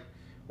like,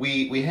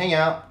 we hang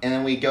out, and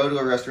then we go to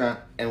a restaurant,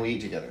 and we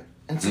eat together.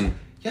 And it's like,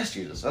 yes,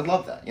 Jesus, I'd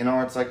love that, you know,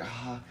 or it's like,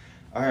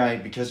 all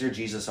right, because you're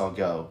Jesus, I'll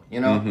go,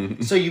 you know?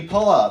 So you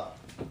pull up,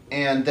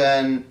 and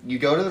then you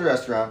go to the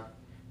restaurant,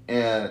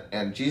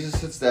 and Jesus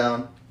sits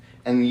down,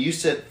 and you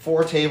sit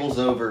 4 tables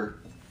over,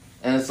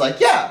 and it's like,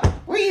 yeah,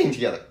 we're eating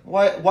together.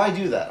 Why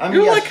do that? I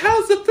mean, You're like,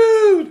 how's the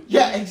food?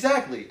 Yeah,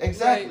 exactly.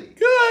 Right.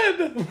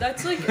 Good.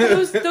 That's like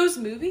those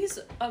movies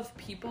of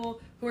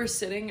people who are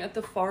sitting at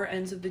the far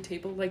ends of the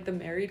table, like the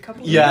married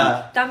couple.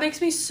 Yeah. That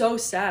makes me so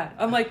sad.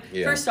 I'm like,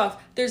 first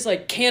off, there's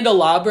like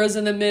candelabras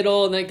in the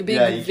middle and like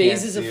big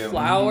vases of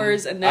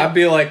flowers, and then I'd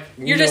be like,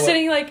 you're just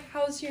sitting like,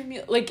 how's your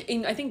meal? Like,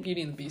 I think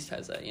Beauty and the Beast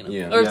has that, you know?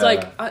 Yeah. Or it's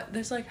like,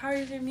 there's like,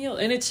 how's your meal?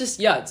 And it's just,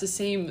 it's the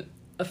same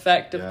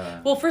effect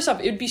of, well, first off,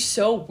 it would be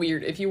so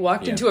weird if you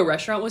walked into a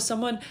restaurant with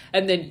someone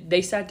and then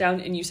they sat down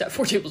and you sat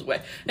 4 tables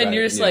away, and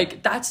you're just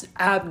like, that's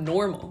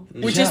abnormal,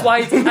 which is why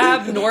it's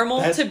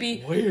abnormal to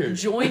be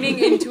joining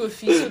into a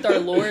feast with our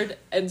Lord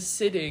and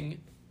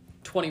sitting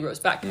 20 rows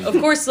back. Of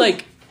course,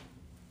 like,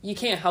 you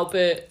can't help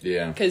it,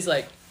 because,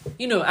 like,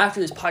 you know,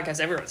 after this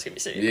podcast, everyone's gonna be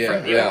sitting in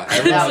front of you.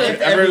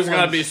 Everyone's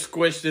gonna be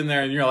squished in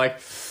there, and you're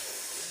like,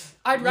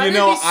 I'd rather you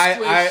know, be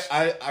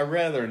squished. I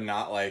rather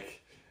not, like,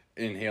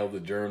 inhale the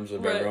germs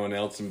of everyone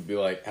else and be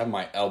like, have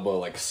my elbow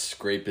like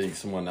scraping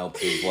someone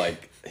else's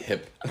like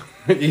hip.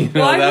 You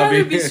know, well, I'd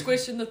rather be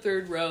squished in the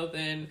 3rd row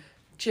than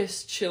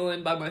just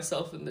chilling by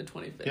myself in the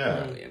 25th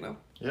row, you know?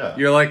 Yeah.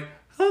 You're like,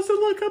 how's it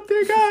look up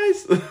there,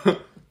 guys?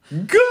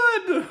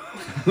 Good.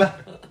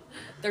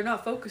 They're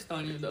not focused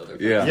on you, though. They're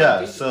Yeah. Yeah,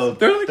 focused so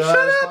They're like,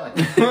 shut up.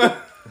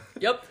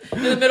 Yep.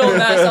 In the middle of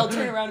mass, I'll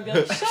turn around and be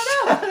like, shut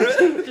up.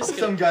 Just Some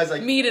kidding. guy's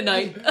like, Me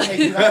tonight.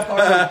 hey, that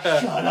part,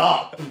 shut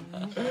up.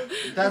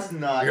 That's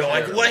not. You're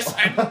like, terrible. listen.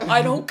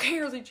 I don't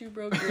care that you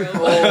broke your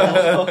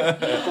own.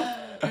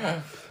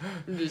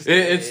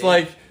 It's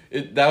like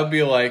that would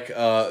be like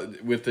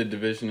with the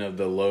division of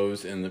the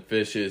loaves and the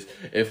fishes.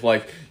 If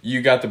like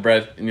you got the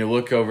bread and you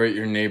look over at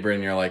your neighbor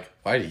and you're like,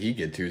 why did he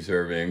get 2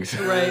 servings?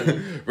 Right.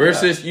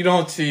 Versus you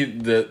don't see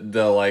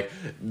the like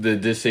the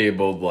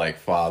disabled like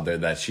father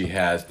that she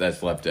has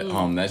that's left at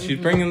home that she's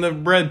bringing the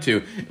bread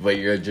to, but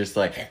you're just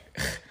like,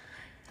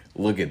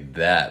 look at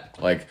that.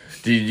 Like,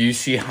 did you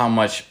see how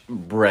much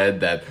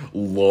bread that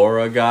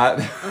Laura got?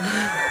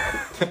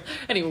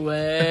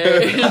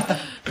 Anyway.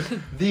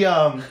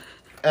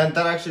 And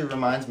that actually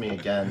reminds me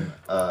again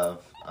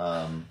of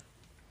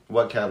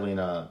what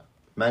Catalina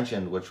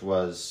mentioned, which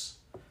was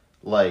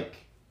like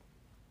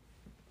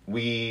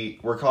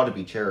we're called to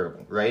be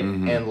charitable, right?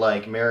 Mm-hmm. And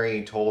like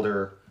Mary told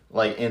her,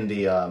 like in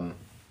the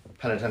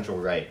penitential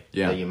rite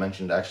that you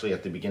mentioned actually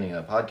at the beginning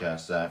of the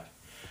podcast, Zach,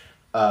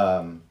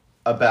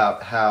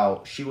 about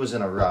how she was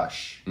in a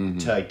rush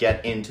to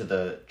get into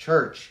the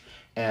church,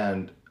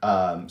 and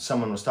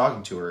someone was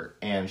talking to her,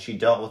 and she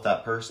dealt with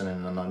that person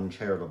in an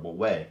uncharitable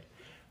way.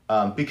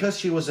 Because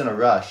she was in a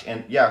rush,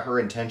 and yeah, her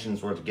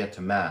intentions were to get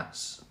to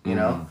mass, you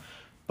know?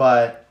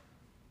 But,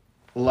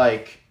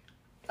 like,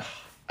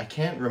 I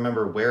can't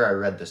remember where I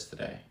read this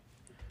today.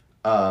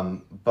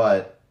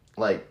 But,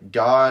 like,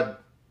 God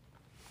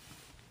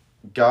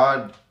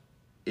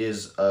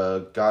is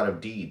a God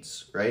of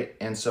deeds, right?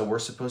 And so we're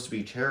supposed to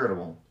be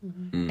charitable.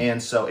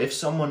 And so if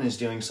someone is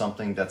doing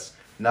something that's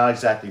not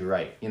exactly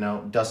right, you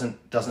know, doesn't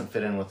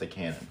fit in with the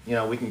canon, you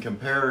know, we can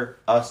compare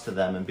us to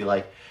them and be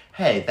like,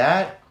 hey,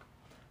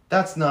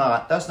 that's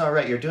not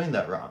right, you're doing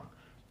that wrong.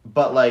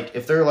 But like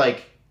if they're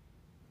like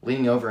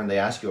leaning over and they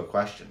ask you a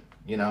question,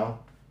 you know,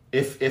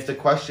 if the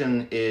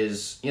question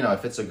is, you know,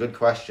 if it's a good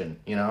question,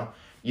 you know,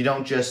 you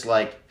don't just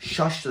like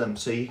shush them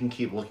so you can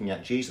keep looking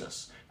at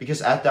Jesus,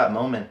 because at that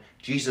moment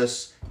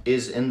Jesus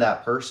is in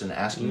that person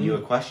asking you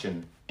a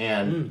question,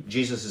 and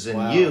Jesus is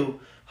in you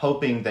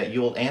hoping that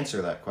you'll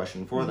answer that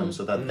question for them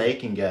so that they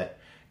can get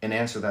an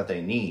answer that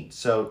they need.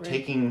 So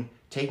taking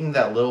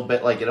that little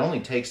bit, like it only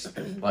takes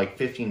like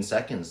 15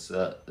 seconds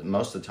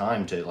most of the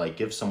time to like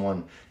give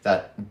someone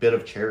that bit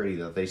of charity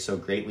that they so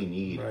greatly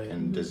need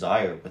and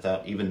desire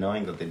without even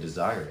knowing that they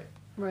desire it.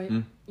 Right.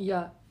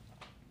 Yeah.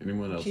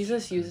 Anyone else?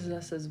 Jesus uses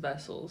us as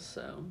vessels,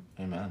 so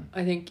Amen.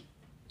 I think,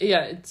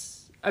 yeah,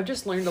 I've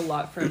just learned a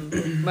lot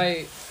from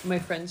my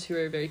friends who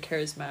are very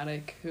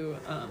charismatic, who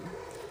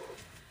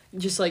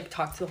just like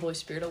talk to the Holy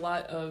Spirit a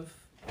lot, of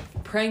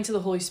praying to the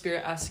Holy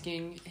Spirit,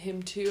 asking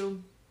him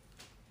to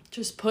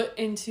just put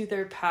into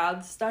their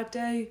paths that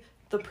day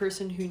the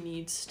person who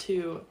needs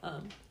to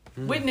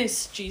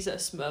witness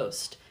Jesus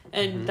most.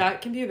 And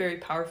that can be a very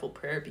powerful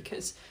prayer,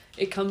 because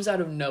it comes out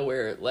of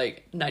nowhere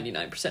like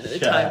 99% of the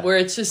time, where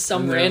it's just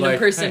some random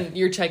person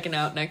you're checking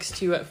out next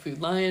to you at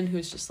Food Lion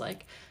who's just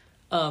like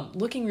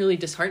looking really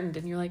disheartened,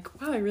 and you're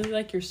like, wow, I really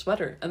like your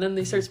sweater, and then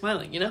they start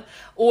smiling, you know?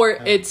 Or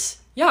it's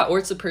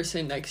the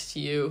person next to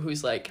you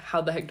who's like,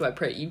 how the heck do I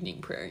pray evening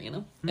prayer, you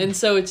know? And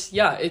so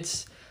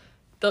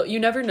you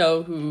never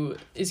know who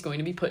is going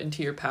to be put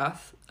into your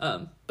path,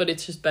 but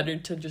it's just better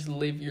to just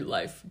live your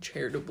life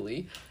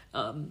charitably.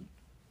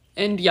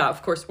 And yeah,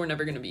 of course, we're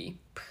never going to be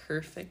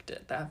perfect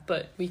at that,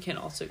 but we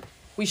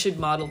should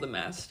model the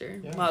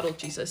master, model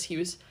Jesus. He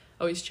was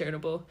always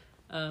charitable.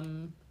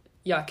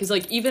 Because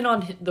like even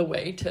on the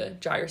way to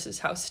Jairus'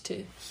 house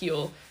to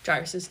heal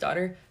Jairus'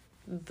 daughter,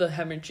 the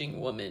hemorrhaging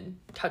woman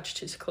touched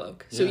his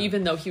cloak. So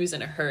even though he was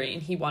in a hurry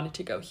and he wanted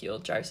to go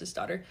heal Jairus'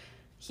 daughter,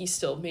 he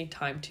still made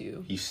time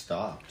to... He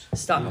stopped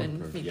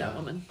and meet that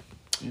woman.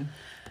 Yeah.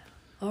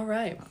 All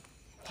right.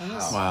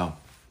 Wow.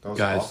 That was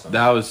Guys, awesome.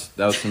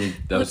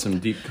 that was some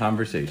deep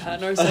conversation.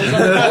 Patting ourselves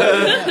on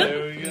the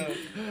There we go.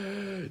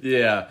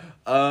 Yeah.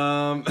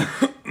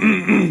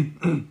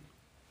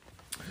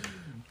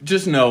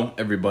 Just know,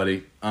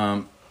 everybody,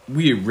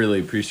 we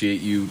really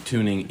appreciate you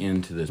tuning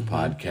into this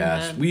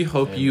podcast. Amen. We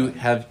hope you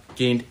have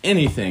gained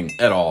anything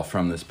at all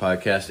from this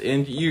podcast,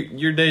 and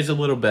your day's a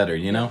little better,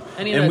 you know?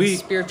 Any and of that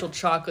spiritual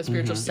chocolate,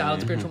 spiritual salad,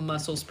 spiritual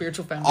muscle,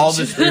 spiritual foundation. all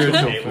the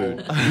spiritual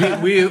food.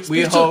 We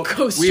Spiritual hope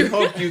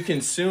coaster. you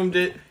consumed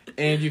it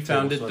and you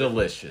found it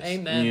delicious.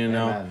 Amen. You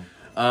know?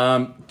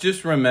 Amen.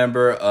 Just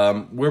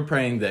remember, we're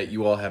praying that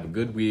you all have a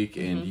good week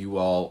and you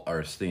all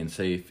are staying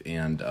safe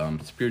and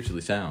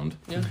spiritually sound.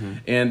 Yeah.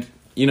 And,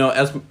 you know,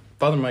 as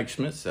Father Mike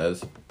Schmidt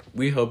says,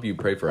 we hope you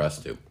pray for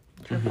us too.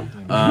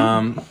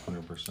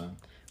 100%.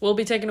 We'll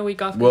be taking a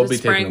week off. We'll because be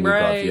it's taking a spring week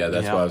off. break. Yeah,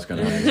 that's Yeah. what I was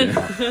going to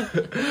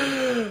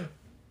mention.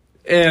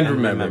 And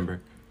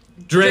remember,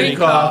 drink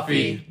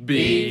coffee,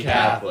 be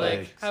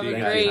Catholic. Have See a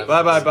you great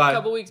guys. Bye.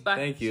 couple weeks back.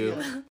 Thank you.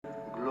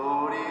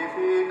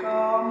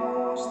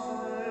 Glorificamos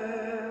te,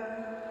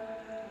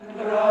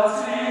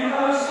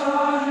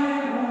 Gratia